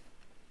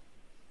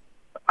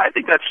 I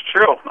think that's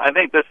true. I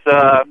think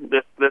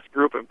this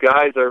group of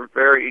guys are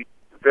very,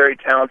 very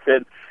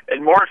talented,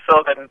 and more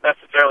so than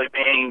necessarily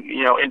being,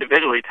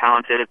 individually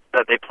talented, it's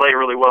that they play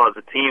really well as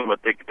a team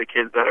with the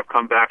kids that have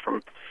come back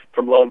from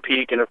Lone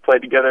Peak and have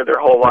played together their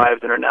whole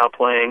lives and are now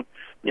playing,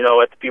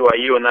 at the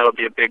BYU, and that'll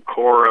be a big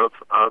core of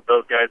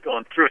those guys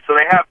going through. So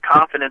they have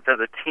confidence as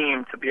a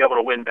team to be able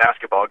to win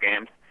basketball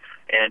games,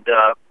 and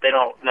they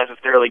don't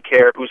necessarily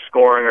care who's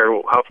scoring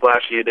or how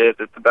flashy it is.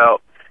 It's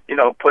about,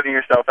 putting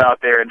yourself out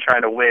there and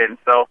trying to win.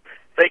 So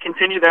if they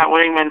continue that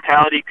winning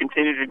mentality,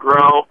 continue to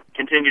grow,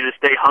 continue to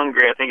stay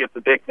hungry. I think it's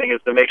the big thing is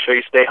to make sure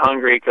you stay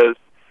hungry because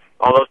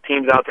all those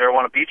teams out there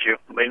want to beat you.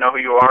 They know who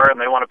you are and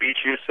they want to beat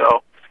you.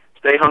 So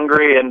stay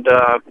hungry, and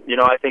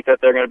I think that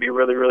they're going to be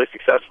really, really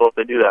successful if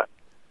they do that.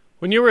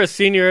 When you were a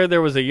senior,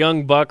 there was a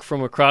young buck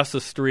from across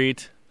the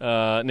street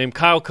named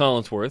Kyle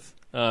Collinsworth,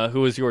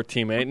 who was your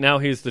teammate. Now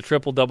he's the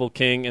triple-double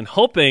king and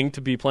hoping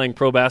to be playing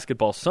pro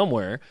basketball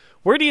somewhere.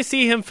 Where do you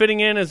see him fitting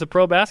in as a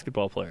pro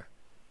basketball player?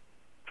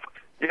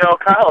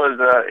 Kyle is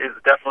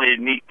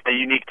definitely a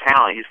unique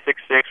talent. He's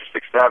 6'6",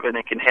 6'7",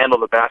 and can handle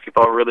the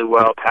basketball really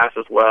well,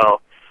 passes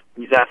well.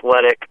 He's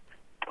athletic,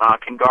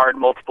 can guard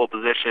multiple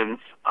positions,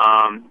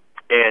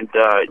 And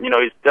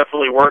he's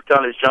definitely worked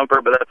on his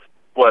jumper, but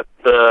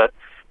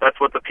that's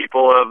what the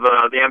people of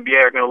the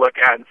NBA are going to look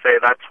at and say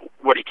that's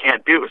what he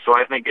can't do. So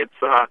I think it's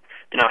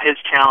his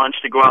challenge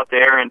to go out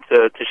there and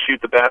to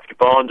shoot the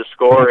basketball and to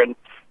score and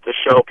to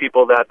show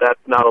people that that's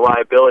not a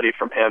liability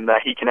from him,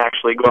 that he can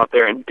actually go out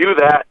there and do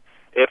that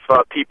if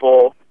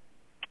people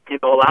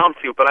allow him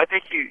to. But I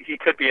think he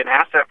could be an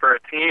asset for a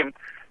team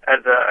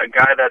as a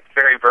guy that's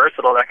very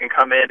versatile, that can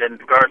come in and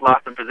guard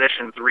lots of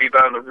positions,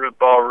 rebound the root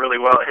ball really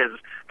well at his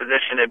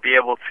position, and be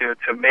able to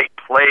make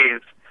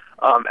plays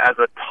as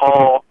a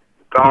tall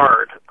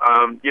guard.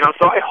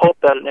 So I hope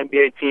that an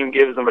NBA team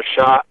gives him a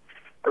shot.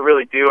 I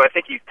really do. I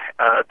think he's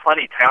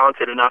plenty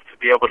talented enough to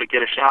be able to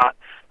get a shot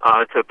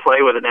to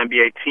play with an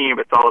NBA team.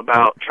 It's all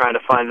about trying to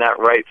find that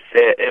right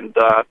fit and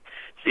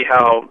see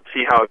how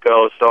it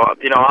goes. So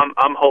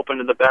I'm hoping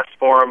to the best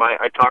for him.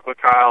 I talk with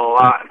Kyle a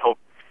lot and hope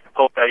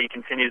that he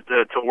continues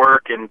to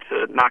work and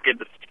to not get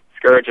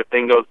discouraged if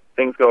things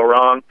go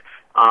wrong.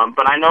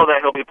 But I know that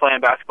he'll be playing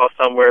basketball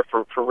somewhere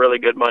for really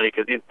good money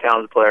because he's a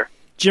talented player.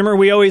 Jimmer,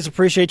 we always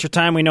appreciate your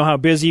time. We know how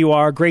busy you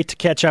are. Great to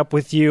catch up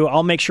with you.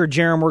 I'll make sure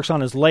Jerem works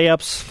on his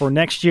layups for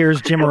next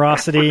year's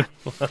Jimmerosity.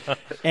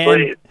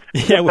 And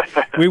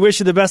we wish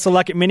you the best of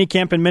luck at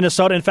minicamp in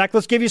Minnesota. In fact,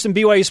 let's give you some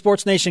BYU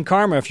Sports Nation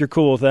karma if you're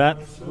cool with that. I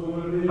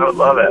would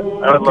love it.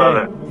 Love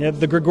it. Yeah,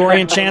 the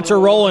Gregorian chants are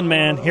rolling,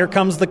 man. Here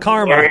comes the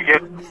karma. Very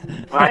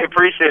good. I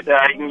appreciate that.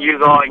 I can use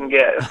all I can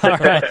get. All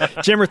right.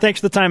 Jimmer,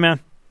 thanks for the time,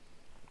 man.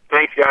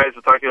 Thanks, guys.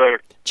 We'll talk to you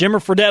later.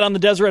 Jimmer Fredette on the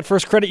Deseret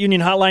First Credit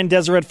Union Hotline.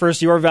 Deseret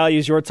First, your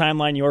values, your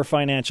timeline, your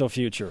financial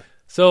future.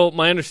 So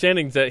my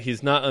understanding is that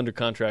he's not under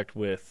contract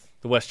with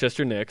the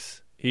Westchester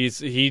Knicks.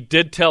 He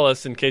did tell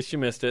us, in case you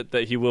missed it,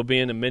 that he will be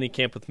in a mini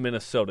camp with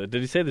Minnesota.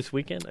 Did he say this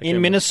weekend? In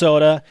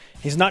Minnesota.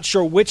 He's not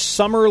sure which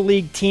summer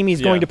league team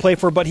he's going to play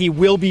for, but he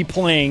will be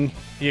playing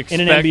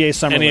in an NBA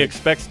summer league. And he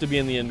expects to be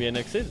in the NBA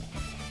next season.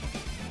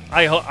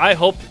 I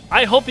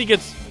hope he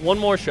gets one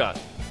more shot.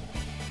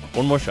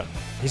 One more shot.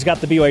 He's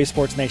got the BYU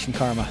Sports Nation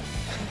karma.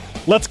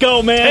 Let's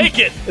go, man. Take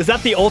it. Is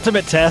that the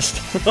ultimate test?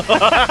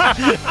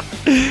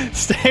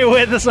 Stay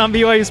with us on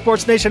BYU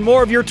Sports Nation.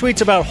 More of your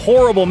tweets about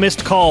horrible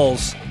missed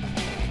calls.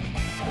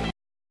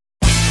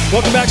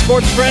 Welcome back,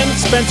 sports friends.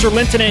 Spencer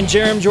Linton and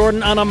Jerem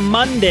Jordan on a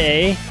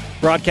Monday,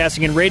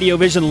 broadcasting in Radio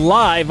Vision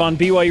live on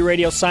BYU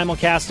Radio,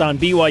 simulcast on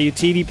BYU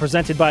TV,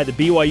 presented by the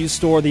BYU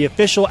Store, the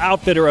official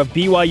outfitter of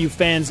BYU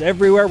fans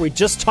everywhere. We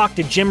just talked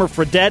to Jimmer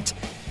Fredette.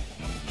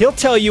 He'll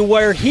tell you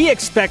where he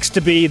expects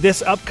to be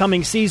this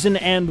upcoming season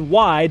and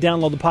why.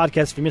 Download the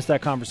podcast if you missed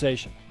that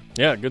conversation.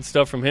 Yeah, good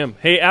stuff from him.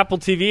 Hey, Apple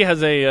TV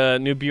has a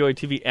new BYU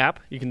TV app.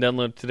 You can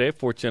download it today,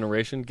 4th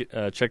generation.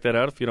 Check that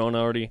out if you don't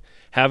already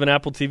have an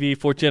Apple TV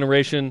 4th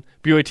generation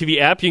BYU TV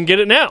app. You can get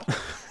it now.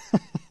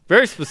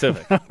 Very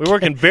specific. Okay. We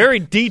work in very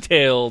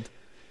detailed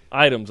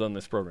items on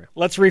this program.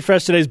 Let's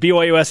refresh today's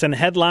BYUSN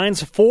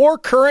headlines. 4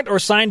 current or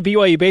signed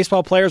BYU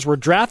baseball players were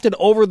drafted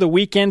over the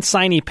weekend.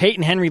 Signee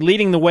Peyton Henry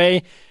leading the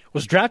way.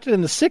 Was drafted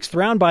in the 6th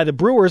round by the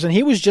Brewers, and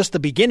he was just the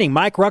beginning.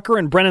 Mike Rucker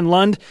and Brennan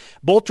Lund,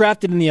 both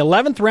drafted in the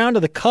 11th round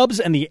of the Cubs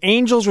and the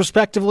Angels,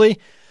 respectively.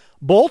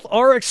 Both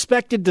are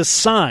expected to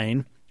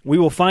sign. We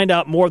will find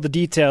out more of the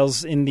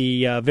details in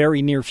the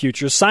very near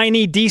future.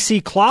 Signee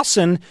D.C.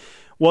 Clausen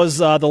was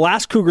the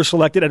last Cougar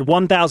selected at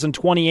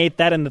 1,028,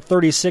 that in the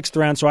 36th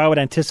round, so I would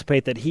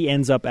anticipate that he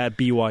ends up at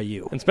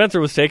BYU. And Spencer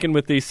was taken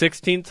with the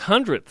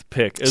 1600th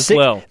pick as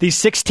well. The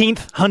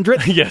 16th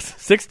hundredth? Yes,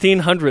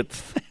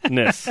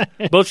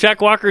 1600thness. Both Shaq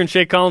Walker and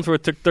Shea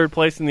Collinsworth took 3rd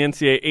place in the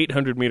NCAA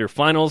 800-meter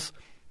finals.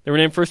 They were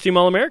named first-team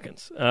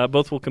All-Americans.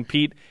 Both will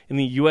compete in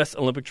the U.S.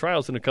 Olympic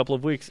trials in a couple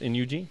of weeks in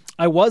Eugene.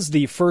 I was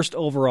the first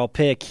overall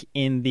pick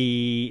in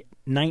the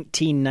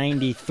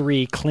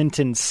 1993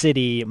 Clinton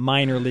City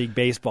minor league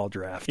baseball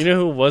draft. You know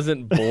who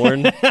wasn't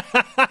born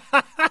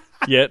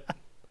yet?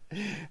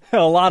 A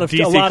lot of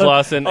D.C.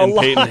 Clausen and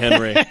Peyton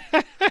Henry.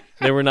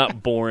 They were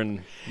not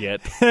born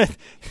yet.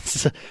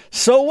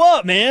 So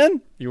what,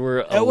 man? You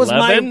were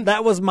 11?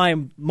 That was my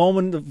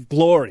moment of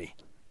glory.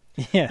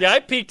 Yes. Yeah, I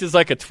peaked as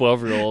like a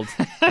 12-year-old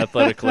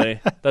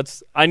athletically.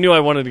 I knew I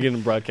wanted to get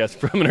in broadcast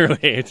from an early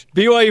age.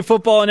 BYU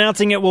football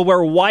announcing it will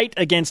wear white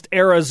against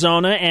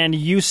Arizona and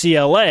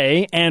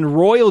UCLA and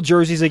royal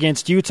jerseys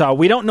against Utah.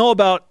 We don't know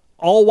about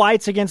all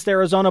whites against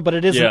Arizona, but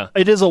it is a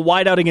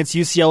whiteout against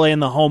UCLA in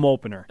the home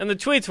opener. And the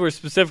tweets were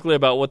specifically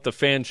about what the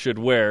fans should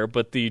wear,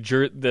 but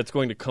that's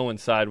going to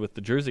coincide with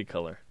the jersey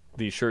color.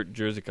 The shirt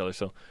jersey color.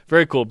 So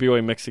very cool.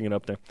 BYU mixing it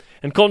up there.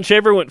 And Colton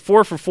Shaver went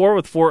 4 for 4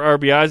 with 4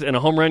 RBIs and a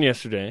home run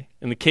yesterday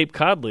in the Cape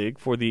Cod League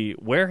for the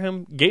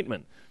Wareham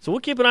Gatemen. So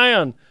we'll keep an eye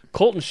on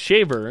Colton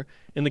Shaver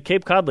in the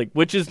Cape Cod League,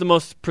 which is the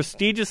most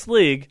prestigious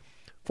league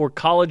for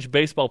college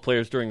baseball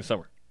players during the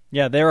summer.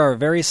 Yeah, there are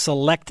very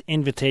select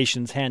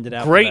invitations handed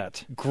out for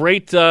that.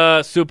 Great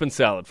soup and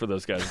salad for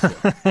those guys.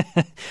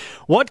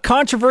 What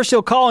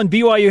controversial call in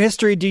BYU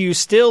history do you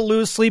still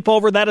lose sleep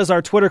over? That is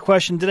our Twitter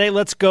question today.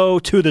 Let's go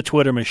to the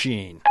Twitter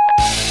machine.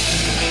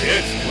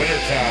 It's Twitter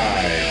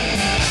time.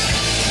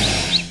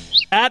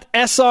 At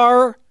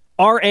SR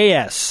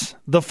RAS.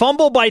 The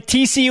fumble by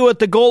TCU at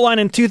the goal line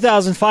in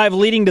 2005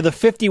 leading to the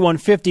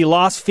 51-50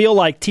 loss feel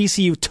like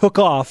TCU took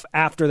off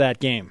after that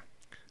game.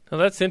 Now,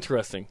 that's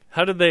interesting.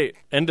 How did they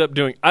end up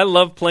doing? I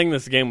love playing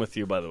this game with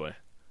you, by the way,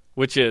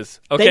 which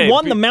is, okay. They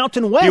won the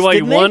Mountain West, BYU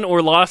didn't they? won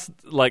or lost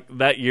like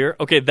that year.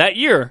 Okay, that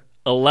year,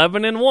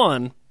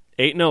 11-1,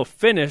 8-0,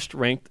 finished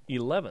ranked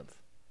 11th.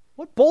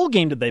 What bowl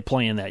game did they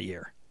play in that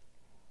year?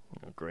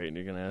 Oh, great,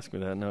 you're going to ask me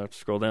that. Now I have to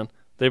scroll down.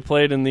 They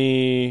played in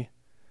the,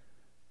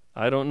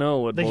 I don't know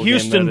what the bowl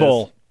Houston game that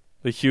Bowl. is.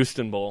 The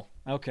Houston Bowl.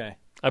 Okay.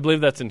 I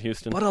believe that's in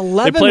Houston. But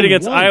 11 They played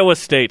against and 1. Iowa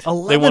State.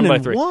 11 they won by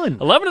and 3. 1.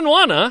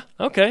 11-1, huh?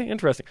 Okay,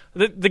 interesting.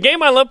 The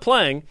game I love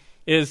playing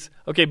is,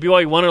 okay,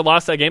 BYU won or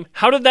lost that game.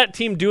 How did that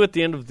team do at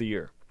the end of the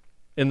year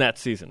in that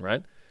season,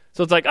 right?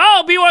 So it's like,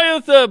 oh, BYU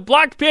with the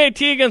blocked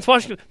PAT against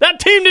Washington. That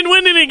team didn't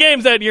win any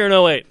games that year in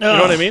 08. You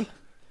know what I mean?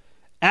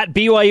 At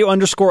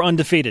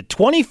BYU_undefeated.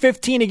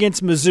 2015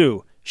 against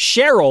Mizzou.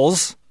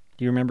 Sherrills,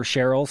 do you remember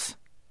Sherrills?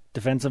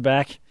 Defensive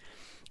back.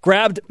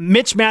 Grabbed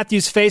Mitch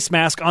Matthews' face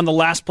mask on the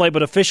last play,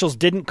 but officials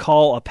didn't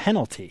call a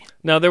penalty.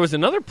 Now, there was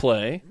another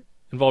play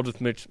involved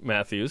with Mitch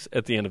Matthews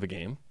at the end of a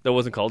game that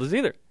wasn't called as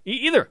either.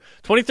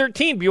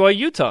 2013,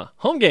 BYU-Utah.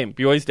 Home game.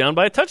 BYU's down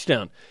by a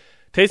touchdown.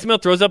 Taysom Hill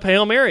throws up a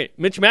Hail Mary.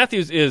 Mitch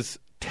Matthews is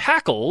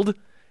tackled,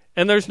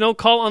 and there's no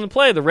call on the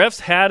play. The refs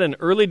had an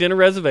early dinner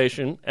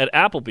reservation at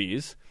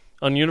Applebee's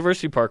on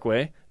University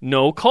Parkway.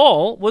 No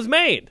call was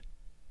made.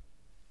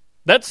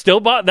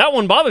 That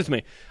one bothers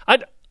me.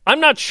 I'm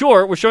not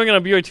sure. We're showing it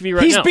on BYU TV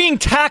right now. He's being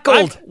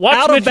tackled Watch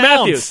out Mitch of bounds.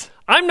 Matthews.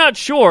 I'm not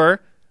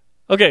sure.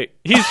 Okay,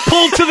 he's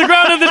pulled to the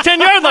ground at the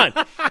 10-yard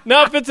line.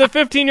 Now, if it's a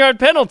 15-yard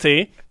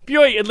penalty,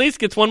 BYU at least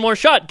gets one more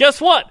shot. Guess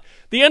what?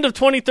 The end of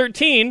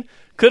 2013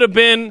 could have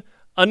been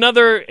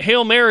another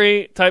Hail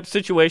Mary type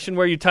situation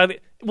where you tie the...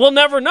 We'll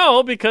never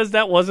know because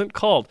that wasn't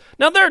called.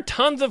 Now, there are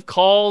tons of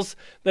calls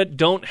that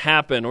don't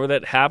happen or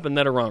that happen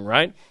that are wrong,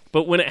 right?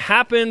 But when it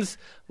happens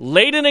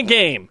late in a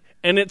game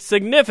and it's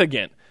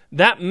significant,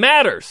 that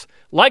matters.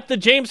 Like the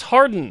James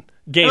Harden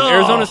game,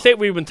 Arizona State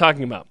we've been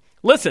talking about.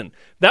 Listen,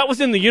 that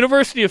was in the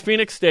University of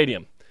Phoenix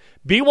Stadium.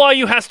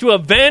 BYU has to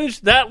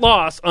avenge that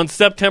loss on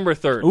September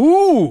 3rd.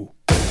 Ooh.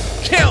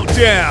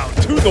 Countdown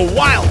to the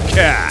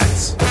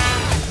Wildcats.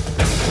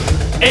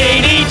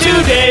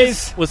 82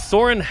 days. Was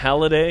Soren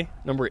Halliday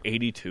number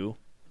 82?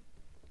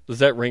 Does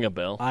that ring a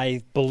bell?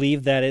 I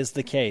believe that is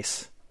the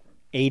case.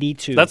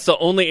 82. That's the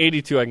only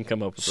 82 I can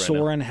come up with right now.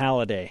 Soren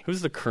Halliday.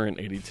 Who's the current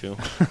 82?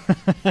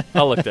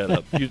 I'll look that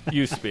up.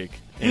 You speak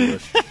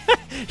English.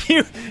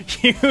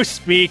 You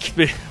speak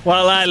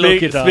while I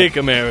look it up. Speak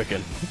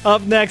American.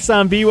 Up next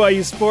on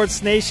BYU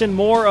Sports Nation,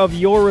 more of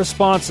your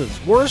responses.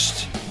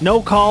 Worst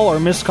no call or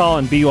missed call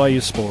in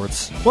BYU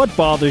sports. What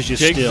bothers you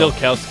Jake still?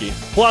 Zilkowski.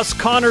 Plus,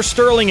 Connor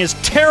Sterling is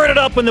tearing it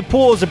up in the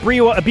pool as a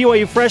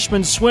BYU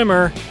freshman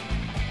swimmer.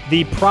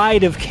 The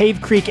pride of Cave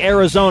Creek,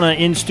 Arizona,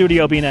 in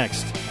Studio B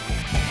next.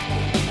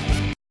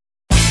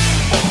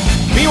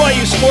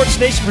 BYU Sports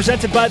Nation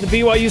presented by the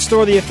BYU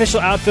Store, the official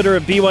outfitter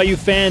of BYU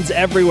fans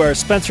everywhere.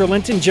 Spencer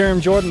Linton, Jerem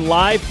Jordan,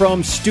 live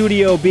from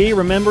Studio B.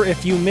 Remember,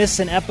 if you miss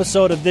an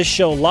episode of this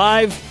show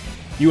live,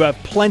 you have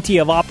plenty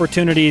of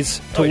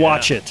opportunities to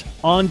watch it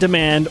on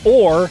demand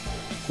or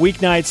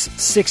weeknights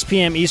 6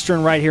 p.m.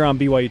 Eastern right here on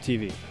BYU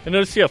TV. I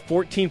noticed you have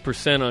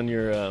 14% on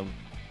your laptop.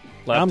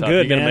 I'm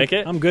good, You gonna man. make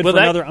it? I'm good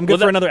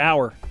for another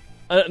hour.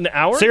 An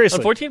hour?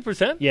 Seriously.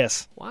 14%?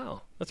 Yes.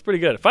 Wow. That's pretty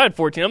good. If I had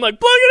 14, I'm like,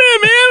 plug it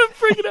in, man. I'm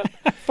freaking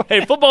out.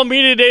 Hey, Football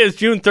Media Day is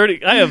June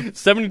 30th. I have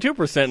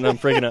 72% and I'm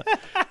freaking out.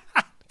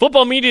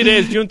 Football Media Day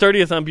is June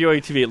 30th on BYU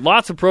TV.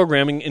 Lots of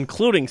programming,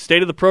 including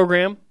State of the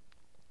Program.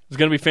 It's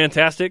going to be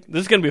fantastic.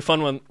 This is going to be a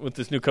fun one with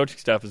this new coaching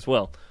staff as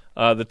well.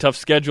 The tough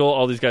schedule,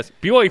 all these guys.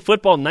 BYU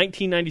Football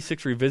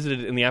 1996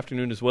 revisited in the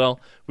afternoon as well.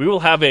 We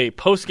will have a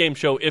post-game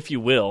show, if you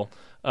will,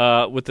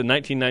 with the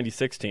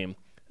 1996 team.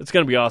 It's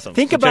going to be awesome.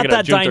 Think So check about it out,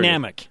 that June 30th.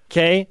 dynamic,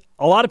 okay?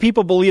 A lot of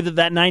people believe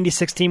that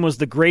 96 team was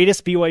the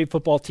greatest BYU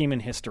football team in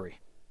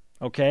history,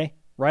 okay?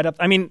 Right up.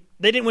 I mean,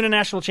 they didn't win a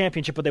national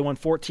championship, but they won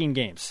 14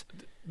 games.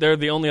 They're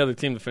the only other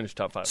team to finish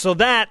top 5. So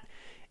that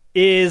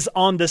is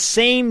on the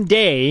same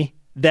day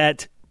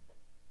that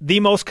the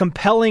most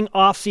compelling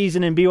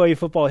offseason in BYU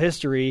football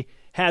history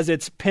has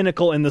its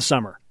pinnacle in the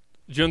summer.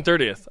 June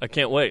 30th. I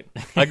can't wait.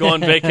 I go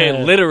on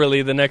vacay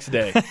literally the next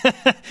day.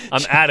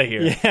 I'm out of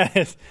here.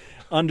 Yes,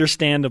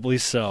 understandably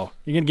so.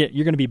 You're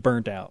gonna be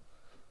burnt out.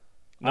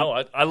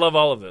 No, I love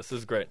all of this. This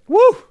is great. Woo!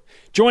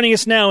 Joining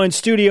us now in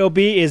Studio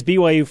B is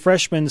BYU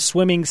freshman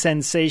swimming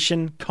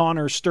sensation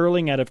Connor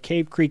Sterling out of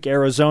Cave Creek,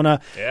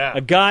 Arizona. Yeah. A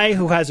guy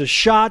who has a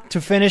shot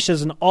to finish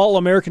as an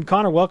All-American.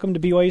 Connor, welcome to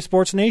BYU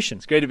Sports Nation.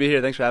 It's great to be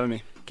here. Thanks for having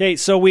me. Okay,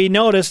 so we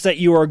noticed that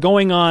you are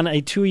going on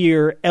a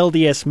 2-year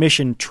LDS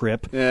mission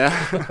trip. Yeah.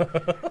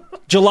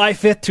 July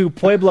 5th to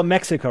Puebla,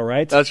 Mexico,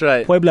 right? That's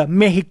right. Puebla,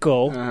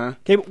 Mexico. Uh-huh.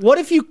 Okay, but what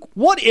if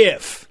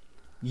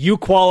you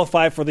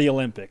qualify for the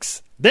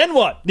Olympics? Then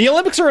what? The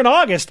Olympics are in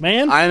August,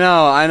 man. I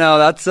know.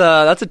 That's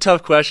a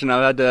tough question.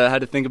 I've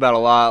had to think about a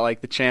lot,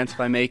 like the chance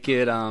if I make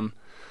it.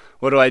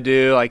 what do I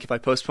do? Like if I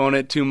postpone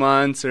it 2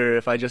 months or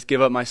if I just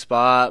give up my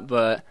spot.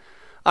 But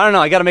I don't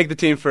know. I got to make the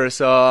team first,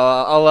 so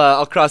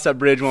I'll cross that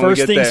bridge when we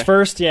get there. First things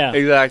first, yeah.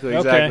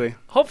 Exactly.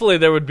 Hopefully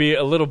there would be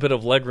a little bit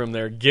of legroom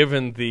there,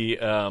 given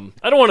the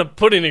I don't want to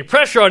put any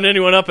pressure on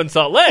anyone up in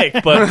Salt Lake,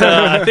 but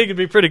I think it'd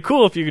be pretty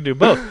cool if you could do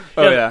both.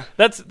 Yeah.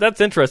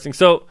 That's interesting.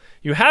 So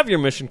you have your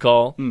mission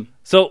call.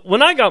 So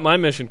when I got my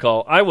mission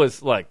call, I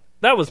was like,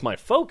 that was my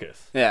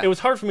focus. Yeah. It was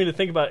hard for me to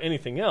think about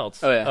anything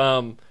else. Oh,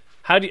 yeah.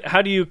 How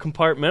do you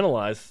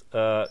compartmentalize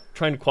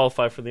trying to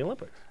qualify for the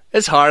Olympics?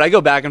 It's hard. I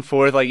go back and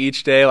forth like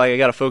each day. Like I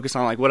got to focus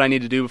on like what I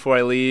need to do before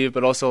I leave,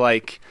 but also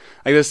like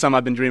this is something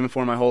I've been dreaming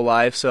for my whole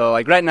life. So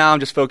like right now I'm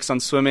just focused on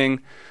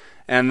swimming,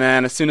 and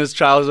then as soon as the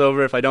trial is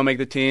over, if I don't make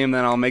the team,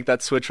 then I'll make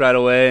that switch right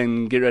away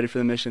and get ready for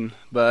the mission.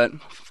 But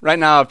right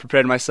now I've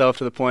prepared myself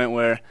to the point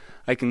where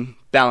I can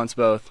balance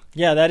both.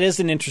 Yeah, that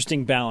is an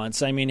interesting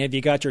balance. I mean, have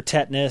you got your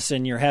tetanus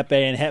and your Hep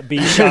A and Hep B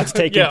shots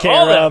taken care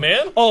all that, of?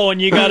 man. Oh, and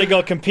you got to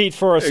go compete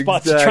for a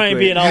spot to try and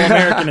be an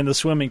All-American in the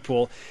swimming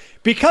pool.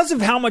 Because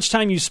of how much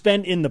time you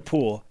spend in the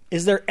pool,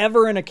 is there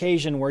ever an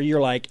occasion where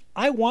you're like,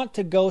 I want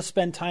to go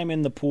spend time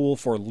in the pool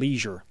for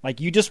leisure?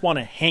 Like you just want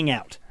to hang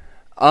out?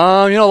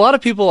 A lot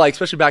of people, like,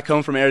 especially back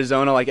home from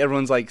Arizona, like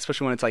everyone's like,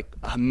 especially when it's like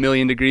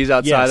 1,000,000 degrees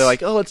outside, Yes. they're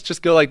like, oh, let's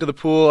just go like to the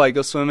pool, like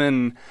go swimming.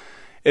 And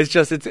it's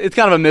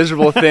kind of a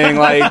miserable thing.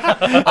 Like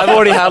I've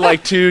already had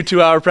like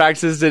 2-hour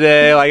practices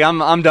today. Like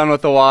I'm done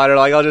with the water.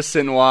 Like I'll just sit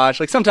and watch.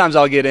 Like sometimes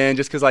I'll get in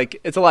just because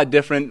like it's a lot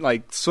different.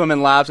 Like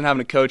swimming laps and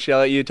having a coach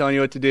yell at you, telling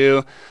you what to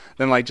do,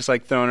 than like just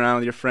like throwing around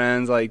with your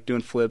friends, like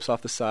doing flips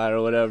off the side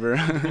or whatever.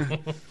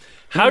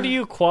 How do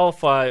you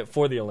qualify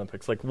for the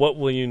Olympics? Like what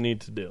will you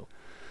need to do?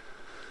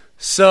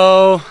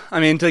 So, I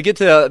mean, to get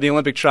to the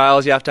Olympic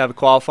trials, you have to have a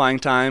qualifying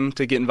time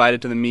to get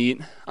invited to the meet.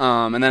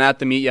 And then at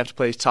the meet, you have to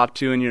place top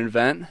 2 in your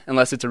event.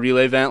 Unless it's a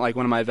relay event, like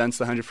one of my events,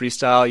 the 100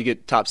 freestyle, you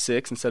get top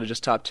 6 instead of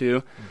just top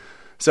 2.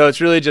 So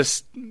it's really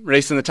just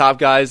racing the top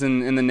guys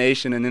in the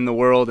nation and in the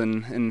world,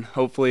 and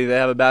hopefully they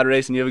have a bad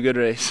race and you have a good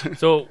race.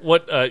 So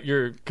what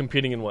you're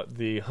competing in? What,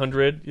 the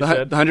 100? You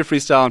said The 100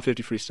 freestyle and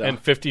 50 freestyle and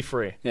 50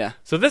 free. Yeah.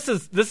 So this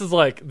is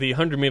like the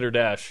 100-meter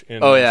dash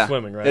in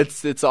swimming, right?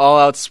 It's all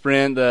out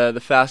sprint,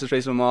 the fastest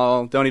race of them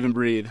all. Don't even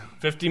breathe.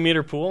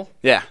 50-meter pool.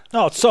 Yeah.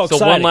 Oh, it's so exciting.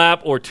 So 1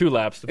 lap or 2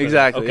 laps. Depending.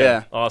 Exactly. Okay.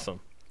 Yeah. Awesome.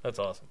 That's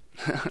awesome.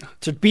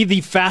 To be the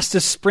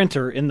fastest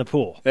sprinter in the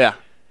pool. Yeah.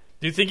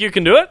 Do you think you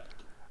can do it?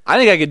 I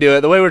think I could do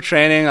it. The way we're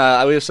training,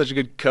 we have such a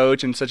good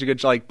coach and such a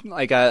good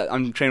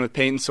I'm training with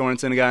Peyton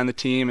Sorensen, a guy on the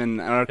team, and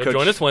our coach.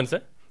 Join us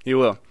Wednesday. You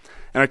will.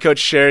 And our coach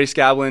Sherry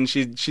Scablin,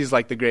 she's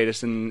like the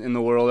greatest in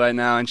the world right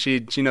now, and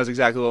she knows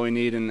exactly what we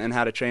need and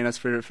how to train us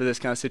for this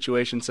kind of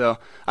situation. So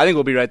I think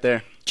we'll be right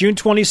there. June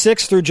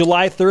 26th through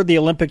July 3rd, the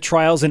Olympic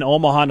trials in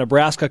Omaha,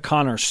 Nebraska.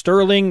 Connor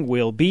Sterling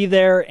will be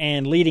there,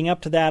 and leading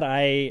up to that,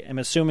 I am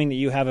assuming that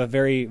you have a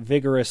very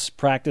vigorous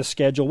practice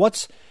schedule.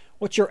 What's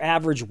your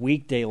average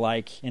weekday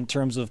like in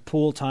terms of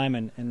pool time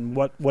and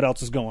what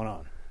else is going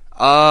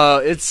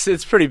on?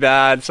 It's pretty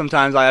bad.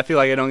 Sometimes I feel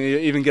like I don't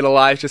even get a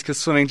life just because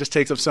swimming just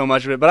takes up so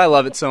much of it, but I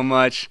love it so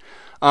much.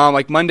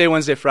 Like Monday,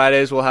 Wednesday,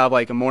 Fridays, we'll have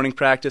like a morning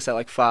practice at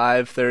like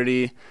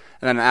 5:30, and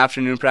then an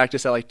afternoon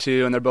practice at like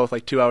 2, and they're both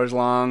like 2 hours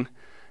long.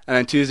 And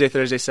then Tuesday,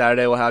 Thursday,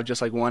 Saturday, we'll have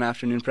just like one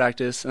afternoon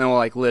practice, and then we'll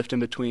like lift in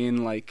between.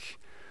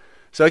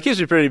 So it keeps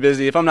me pretty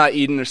busy. If I'm not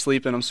eating or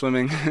sleeping, I'm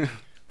swimming.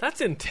 That's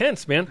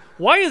intense, man.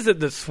 Why is it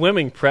that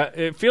swimming,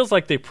 it feels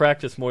like they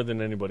practice more than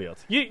anybody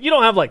else? You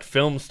don't have, like,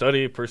 film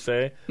study, per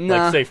se,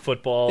 like, say,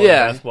 football or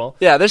basketball.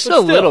 Yeah, there's still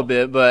a little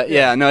bit, but,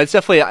 no, it's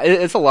definitely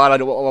it's a lot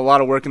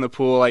of work in the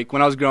pool. Like,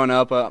 when I was growing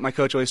up, my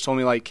coach always told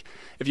me, like,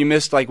 if you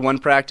missed, like, one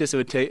practice, it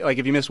would take, like,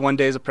 if you missed 1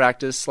 day of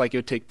practice, like, it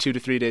would take 2 to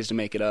 3 days to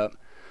make it up.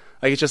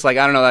 Like, it's just like,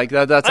 I don't know, like,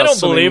 that's how I don't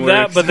swimming believe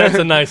works. that, but that's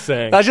a nice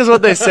saying. That's just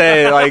what they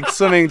say. Like,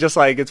 swimming, just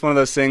like, it's one of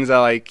those things that,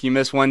 like, you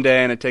miss 1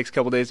 day and it takes a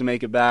couple days to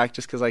make it back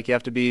just because, like, you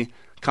have to be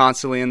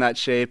constantly in that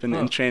shape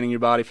and training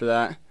your body for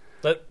that.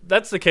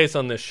 That's the case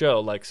on this show.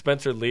 Like,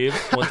 Spencer leaves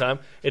one time.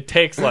 It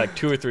takes, like,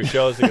 2 or 3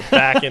 shows to get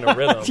back in a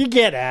rhythm. You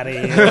get out of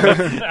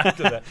here.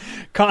 After that.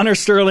 Connor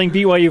Sterling,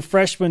 BYU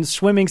freshman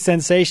swimming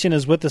sensation,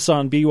 is with us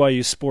on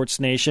BYU Sports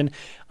Nation.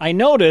 I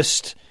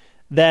noticed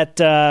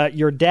that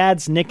your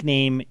dad's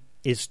nickname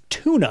is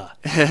Tuna.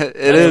 It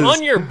is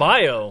on your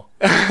bio.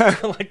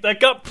 Like that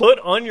got put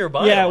on your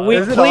bio. Yeah,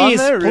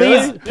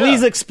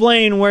 please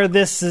explain where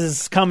this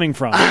is coming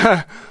from.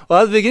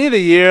 Well, at the beginning of the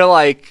year,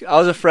 like I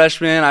was a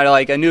freshman, I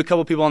knew a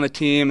couple people on the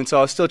team, and so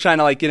I was still trying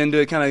to like get into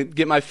it, kind of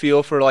get my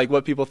feel for like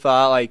what people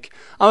thought. Like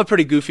I'm a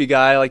pretty goofy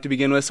guy, like to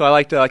begin with, so I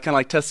like to kind of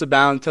like test the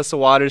bounds, test the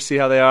waters, see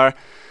how they are.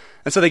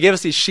 And so they gave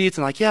us these sheets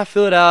and like, yeah,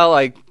 fill it out,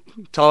 like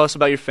tell us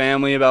about your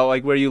family, about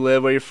like where you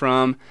live, where you're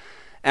from.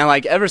 And,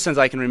 like, ever since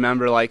I can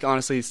remember, like,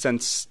 honestly,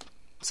 since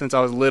I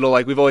was little,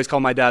 like, we've always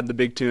called my dad the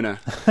Big Tuna.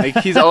 Like,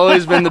 he's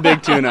always been the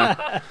Big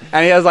Tuna.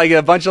 And he has, like,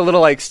 a bunch of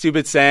little, like,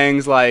 stupid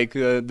sayings, like,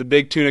 the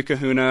Big Tuna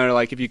Kahuna, or,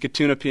 like, if you could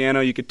tune a piano,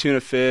 you could tune a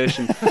fish.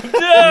 And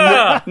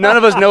none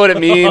of us know what it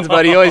means,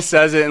 but he always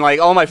says it. And, like,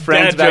 all my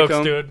friends dad back jokes,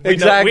 home. Dude.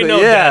 Exactly, we know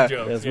yeah. Dad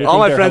jokes. Yes, All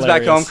my friends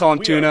back hilarious. home call him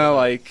Tuna,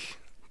 like...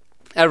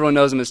 Everyone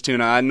knows him as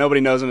Tuna.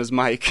 Nobody knows him as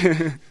Mike.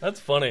 That's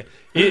funny.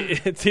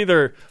 It's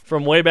either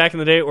from way back in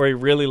the day or he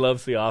really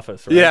loves The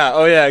Office, right? Yeah,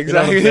 oh yeah,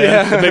 exactly. You know what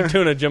I'm saying? The big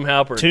Tuna, Jim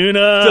Halpert. Tuna.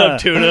 What's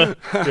up, Tuna?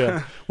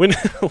 Yeah.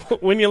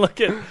 When you look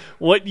at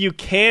what you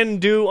can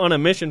do on a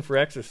mission for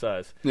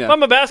exercise, Yeah. if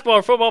I'm a basketball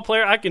or football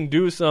player, I can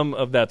do some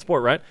of that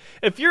sport, right?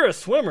 If you're a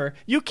swimmer,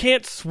 you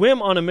can't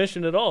swim on a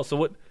mission at all.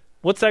 So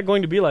what's that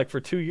going to be like for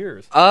 2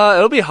 years?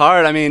 It'll be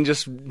hard. I mean,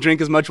 just drink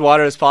as much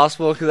water as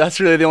possible because that's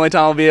really the only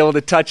time I'll be able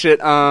to touch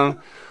it.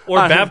 Or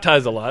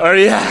baptize a lot. Or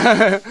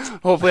yeah,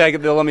 hopefully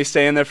they'll let me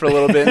stay in there for a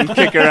little bit and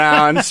kick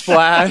around,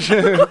 splash.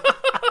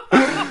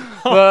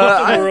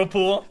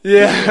 Whirlpool.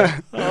 Yeah.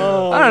 I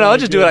don't know. I'll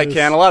just do what I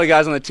can. A lot of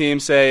guys on the team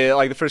say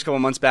like the first couple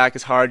months back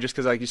is hard just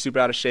because like you're super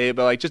out of shape.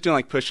 But like just doing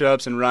like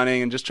push-ups and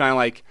running and just trying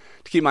like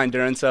to keep my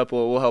endurance up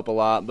will help a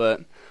lot.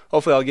 But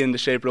hopefully I'll get into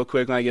shape real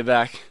quick when I get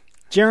back.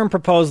 Jerem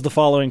proposed the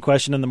following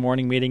question in the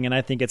morning meeting, and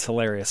I think it's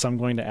hilarious. So I'm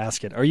going to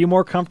ask it. Are you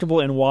more comfortable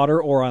in water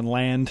or on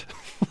land?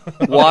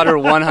 Water,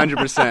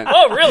 100%.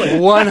 Oh, really?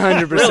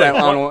 100%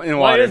 Really? in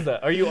water. Why is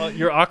that?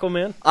 You're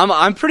Aquaman?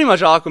 I'm pretty much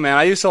Aquaman.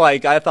 I used to I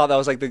thought that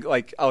was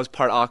I was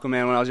part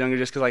Aquaman when I was younger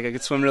just because I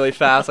could swim really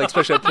fast,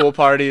 especially at pool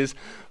parties.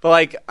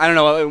 But I don't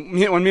know,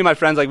 when me and my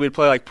friends we'd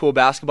play pool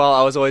basketball,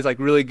 I was always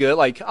really good.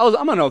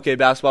 I'm an okay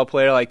basketball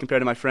player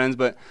compared to my friends,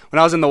 but when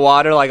I was in the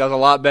water, I was a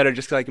lot better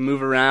just because I could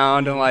move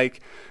around and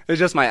it was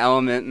just my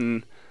element.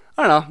 And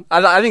I don't know.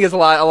 I think it's a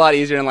lot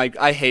easier, and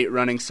I hate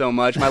running so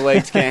much. My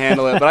legs can't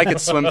handle it, but I could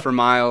swim for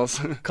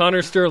miles.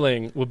 Connor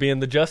Sterling will be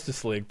in the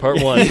Justice League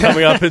Part 1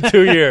 coming up in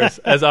 2 years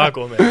as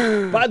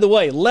Aquaman. By the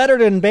way,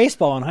 lettered in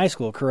baseball in high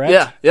school,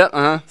 correct?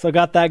 Yeah. So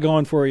got that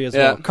going for you as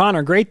well.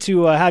 Connor, great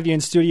to have you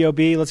in Studio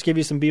B. Let's give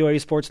you some BYU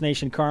Sports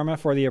Nation karma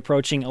for the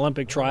approaching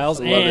Olympic trials.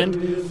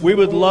 We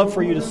would love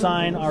for you to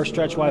sign our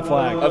Stretch Y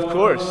flag. Of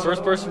course.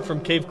 First person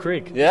from Cave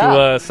Creek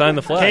Yeah. to sign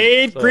the flag.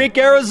 Cave Creek,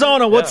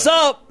 Arizona. What's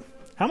up?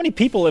 How many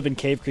people live in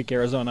Cave Creek,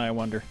 Arizona, I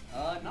wonder?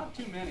 Not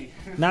too many.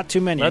 Not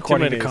too many, Not too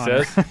according many,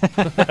 to it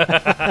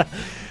Connor. says.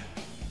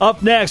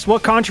 Up next,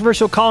 what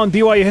controversial call in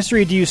BYU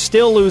history do you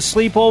still lose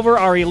sleep over?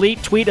 Our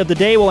elite tweet of the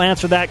day will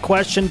answer that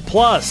question.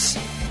 Plus,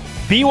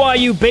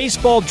 BYU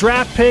baseball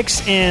draft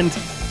picks and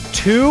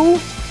 2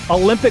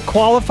 Olympic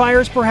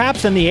qualifiers,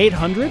 perhaps, in the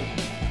 800?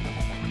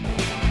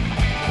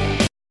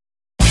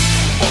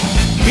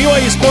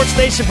 BYU Sports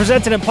Nation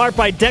presented in part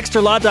by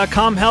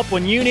DexterLaw.com. Help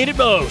when you need it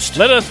most.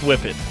 Let us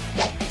whip it.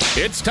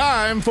 It's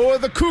time for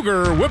the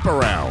Cougar Whip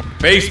Around.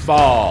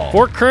 Baseball.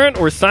 4 current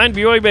or signed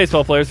BYU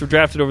baseball players were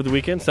drafted over the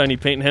weekend. Signee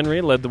Peyton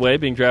Henry led the way,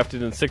 being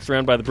drafted in the 6th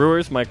round by the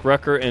Brewers. Mike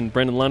Rucker and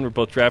Brendan Lund were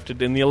both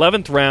drafted in the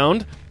 11th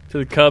round to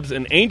the Cubs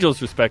and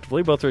Angels,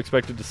 respectively. Both are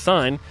expected to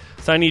sign.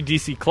 Signee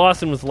D.C.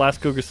 Clausen was the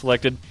last Cougar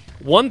selected,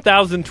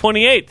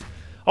 1,028th.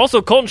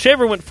 Also, Colton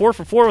Shaver went 4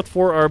 for 4 with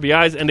 4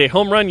 RBIs and a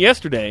home run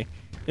yesterday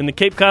in the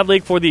Cape Cod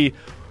League for the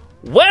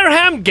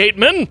Wareham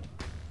Gatemen.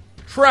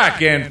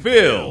 Track and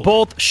field.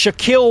 Both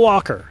Shaquille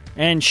Walker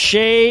and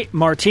Shea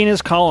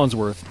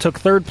Martinez-Collinsworth took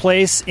 3rd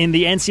place in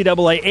the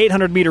NCAA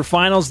 800-meter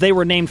finals. They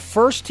were named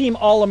first-team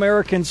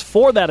All-Americans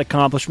for that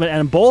accomplishment,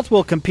 and both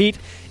will compete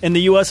in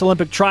the U.S.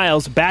 Olympic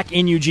trials back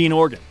in Eugene,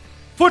 Oregon.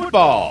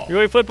 Football.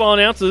 BYU football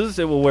announces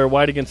it will wear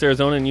white against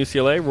Arizona and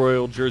UCLA,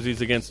 royal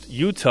jerseys against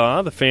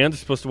Utah. The fans are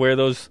supposed to wear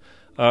those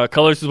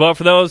colors as well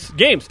for those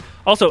games.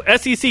 Also,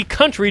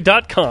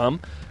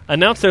 SECCountry.com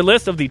announced their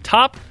list of the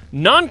top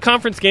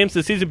non-conference games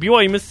this season.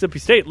 BYU Mississippi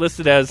State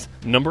listed as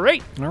number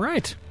 8. All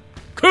right.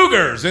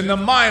 Cougars in the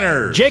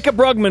minors. Jacob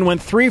Rugman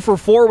went 3 for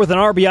 4 with an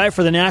RBI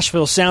for the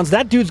Nashville Sounds.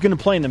 That dude's going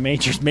to play in the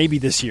majors maybe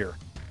this year.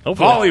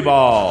 Hopefully.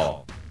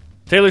 Volleyball.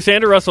 Taylor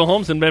Sander, Russell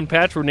Holmes, and Ben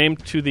Patch were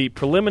named to the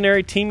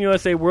preliminary Team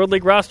USA World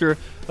League roster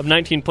of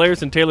 19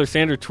 players, and Taylor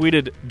Sander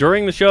tweeted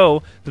during the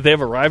show that they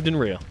have arrived in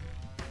Rio.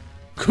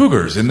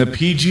 Cougars in the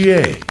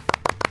PGA.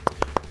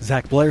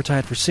 Zach Blair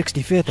tied for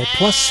 65th at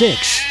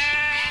 +6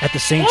 at the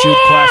St. Jude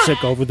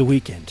Classic over the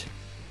weekend.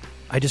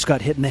 I just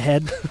got hit in the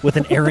head with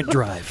an errant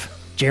drive.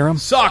 Jerem?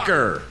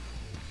 Soccer.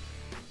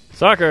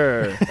 I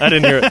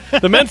didn't hear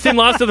it. The men's team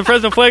lost to the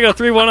Fresno Fuego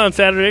 3-1 on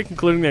Saturday,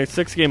 concluding their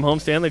 6-game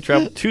homestand. They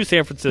traveled to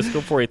San Francisco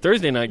for a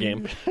Thursday night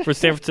game for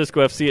San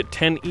Francisco FC at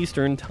 10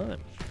 Eastern time.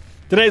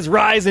 Today's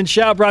Rise and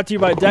Shout brought to you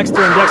by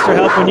Dexter and Dexter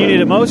Help when you need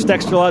it most.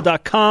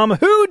 DexterLaw.com.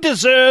 Who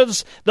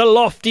deserves the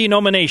lofty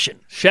nomination?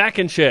 Shaq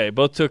and Shea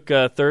both took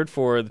 3rd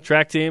for the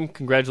track team.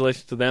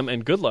 Congratulations to them,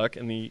 and good luck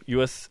in the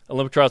U.S.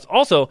 Olympic trials.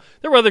 Also,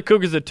 there were other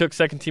Cougars that took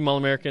 2nd team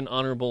All-American,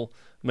 honorable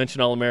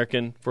mention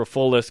All-American. For a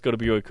full list, go to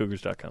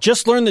BYUCougars.com.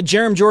 Just learned that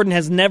Jerem Jordan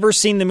has never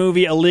seen the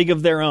movie A League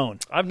of Their Own.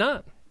 I've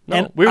not. No,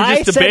 And we were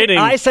just debating.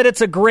 I said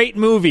it's a great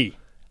movie.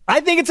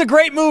 I think it's a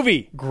great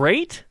movie.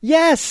 Great?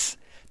 Yes.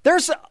 There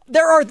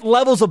are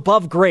levels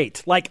above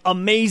great, like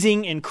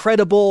amazing,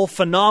 incredible,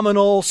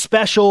 phenomenal,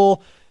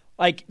 special.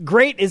 Like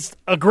great is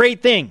a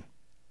great thing.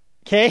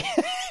 Okay?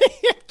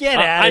 Get out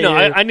of here. I know.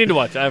 here. I need to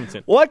watch it. I haven't seen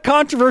it. What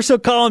controversial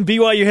call in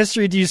BYU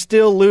history do you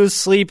still lose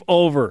sleep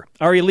over?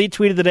 Our elite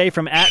tweet of the day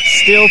from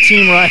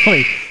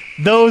 @StillTeamRiley.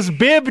 Those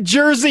bib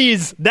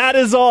jerseys. That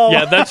is all.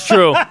 Yeah, that's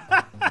true.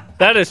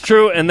 That is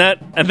true, and that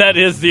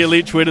is the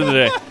elite tweet of the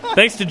day.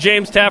 Thanks to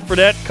James Taft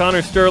Fredette,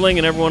 Connor Sterling,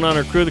 and everyone on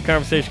our crew. The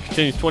conversation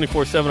continues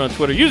 24/7 on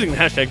Twitter using the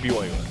hashtag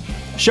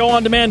BYUS. Show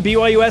on demand,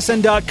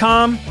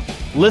 BYUSN.com.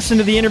 Listen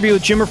to the interview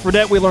with Jimmer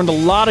Fredette. We learned a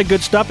lot of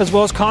good stuff, as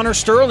well as Connor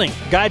Sterling,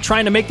 guy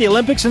trying to make the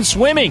Olympics in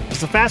swimming.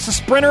 He's the fastest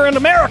sprinter in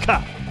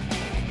America.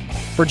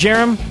 For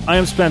Jerem, I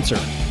am Spencer.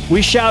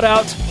 We shout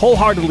out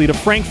wholeheartedly to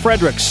Frank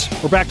Fredericks.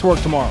 We're back to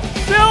work tomorrow.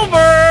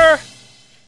 Silver!